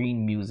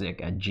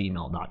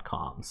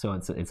aldreenmusic@gmail.com. So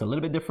it's a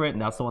little bit different,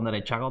 and that's the one that I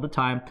check all the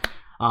time.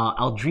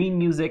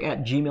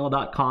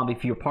 aldreenmusic@gmail.com.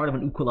 If you're part of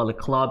an ukulele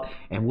club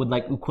and would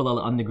like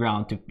Ukulele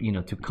Underground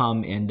to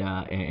come and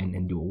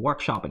do a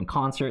workshop and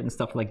concert and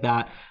stuff like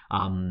that,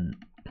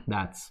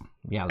 let's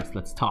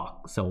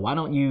talk. So why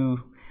don't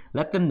you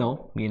let them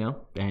know,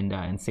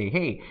 and say,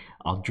 hey,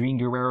 Aldreen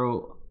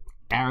Guerrero,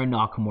 Aaron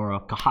Nakamura,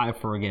 Kahai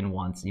Fergan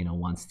wants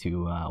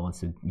to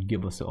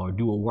give us or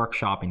do a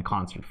workshop and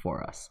concert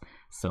for us.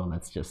 So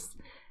let's just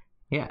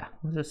Yeah,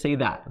 let's just say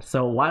that.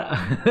 So what?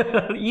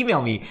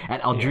 Email me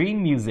at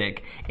aldrinemusic,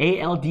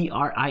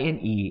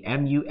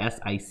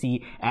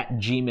 ALDRINEMUSIC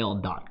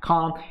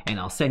 @gmail.com, and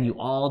I'll send you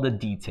all the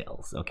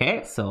details.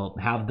 Okay, so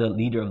have the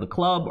leader of the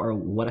club or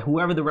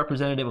whoever the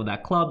representative of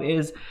that club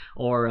is,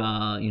 or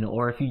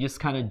or if you just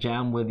kind of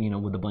jam with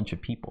with a bunch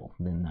of people,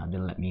 then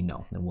let me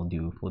know. Then we'll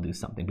do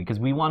something,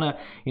 because we want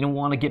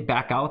to get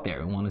back out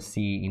there. We want to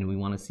see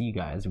you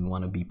guys. We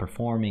want to be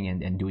performing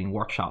and doing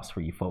workshops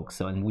for you folks.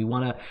 So, and we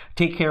want to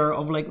take care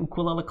of like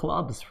ukulele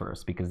clubs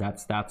first, because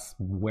that's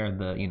where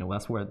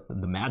that's where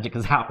the magic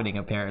is happening,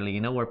 apparently,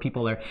 where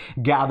people are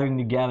gathering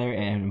together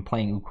and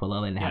playing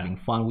ukulele and having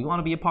fun. We want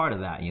to be a part of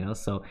that,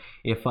 so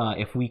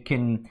if we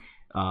can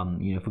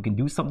if we can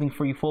do something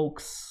for you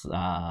folks,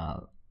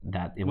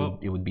 that it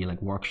would be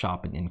like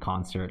workshop and in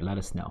concert, let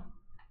us know.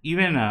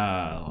 Even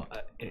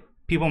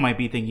people might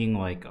be thinking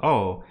like,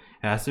 oh,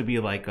 it has to be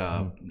like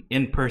a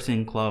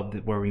in-person club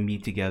where we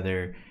meet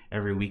together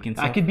every week and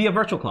stuff. It could be a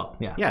virtual club.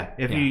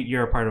 If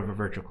you're a part of a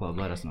virtual club,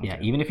 let us know.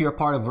 Even if you're a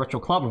part of a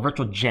virtual club or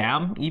virtual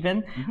jam,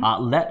 even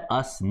let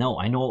us know.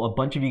 I know a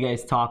bunch of you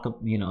guys talk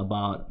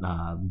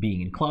about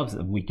being in clubs.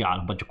 We got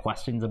a bunch of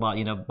questions about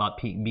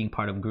being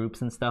part of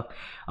groups and stuff.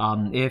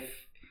 As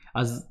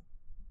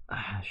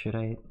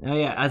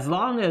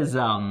long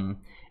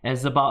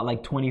as about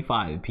like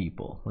 25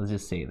 people, let's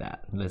just say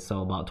that.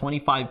 So about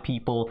 25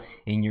 people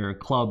in your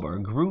club or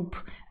group,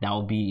 that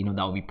will be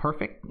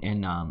perfect,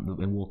 and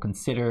we'll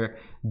consider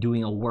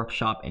doing a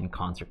workshop and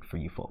concert for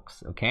you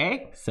folks.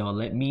 Okay, so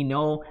let me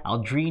know.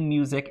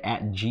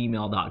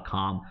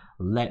 aldrinemusic@gmail.com.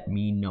 Let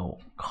me know.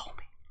 Call me.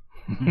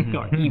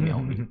 Or email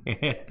me.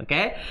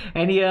 Okay.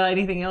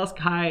 Anything else,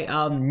 Kai?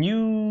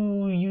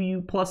 New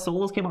UU Plus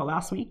solos came out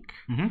last week,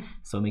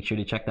 so make sure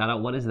to check that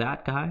out. What is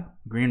that, Kai?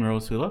 Green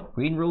Rose Hula.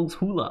 Green Rose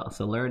Hula.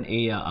 So learn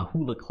a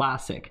hula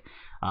classic.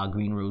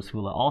 Green Rose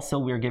Hula. Also,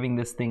 we're giving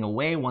this thing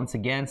away once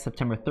again.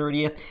 September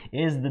 30th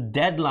is the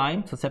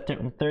deadline. So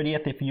September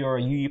 30th, if you're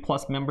a UU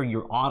Plus member,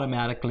 you're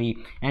automatically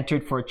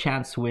entered for a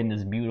chance to win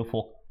this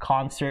beautiful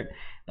concert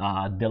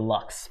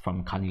deluxe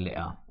from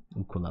Kanilea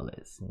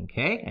Ukuleles.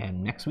 Okay,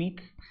 and next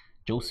week,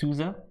 Joe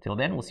Souza. Till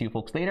then, we'll see you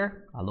folks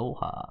later.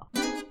 Aloha.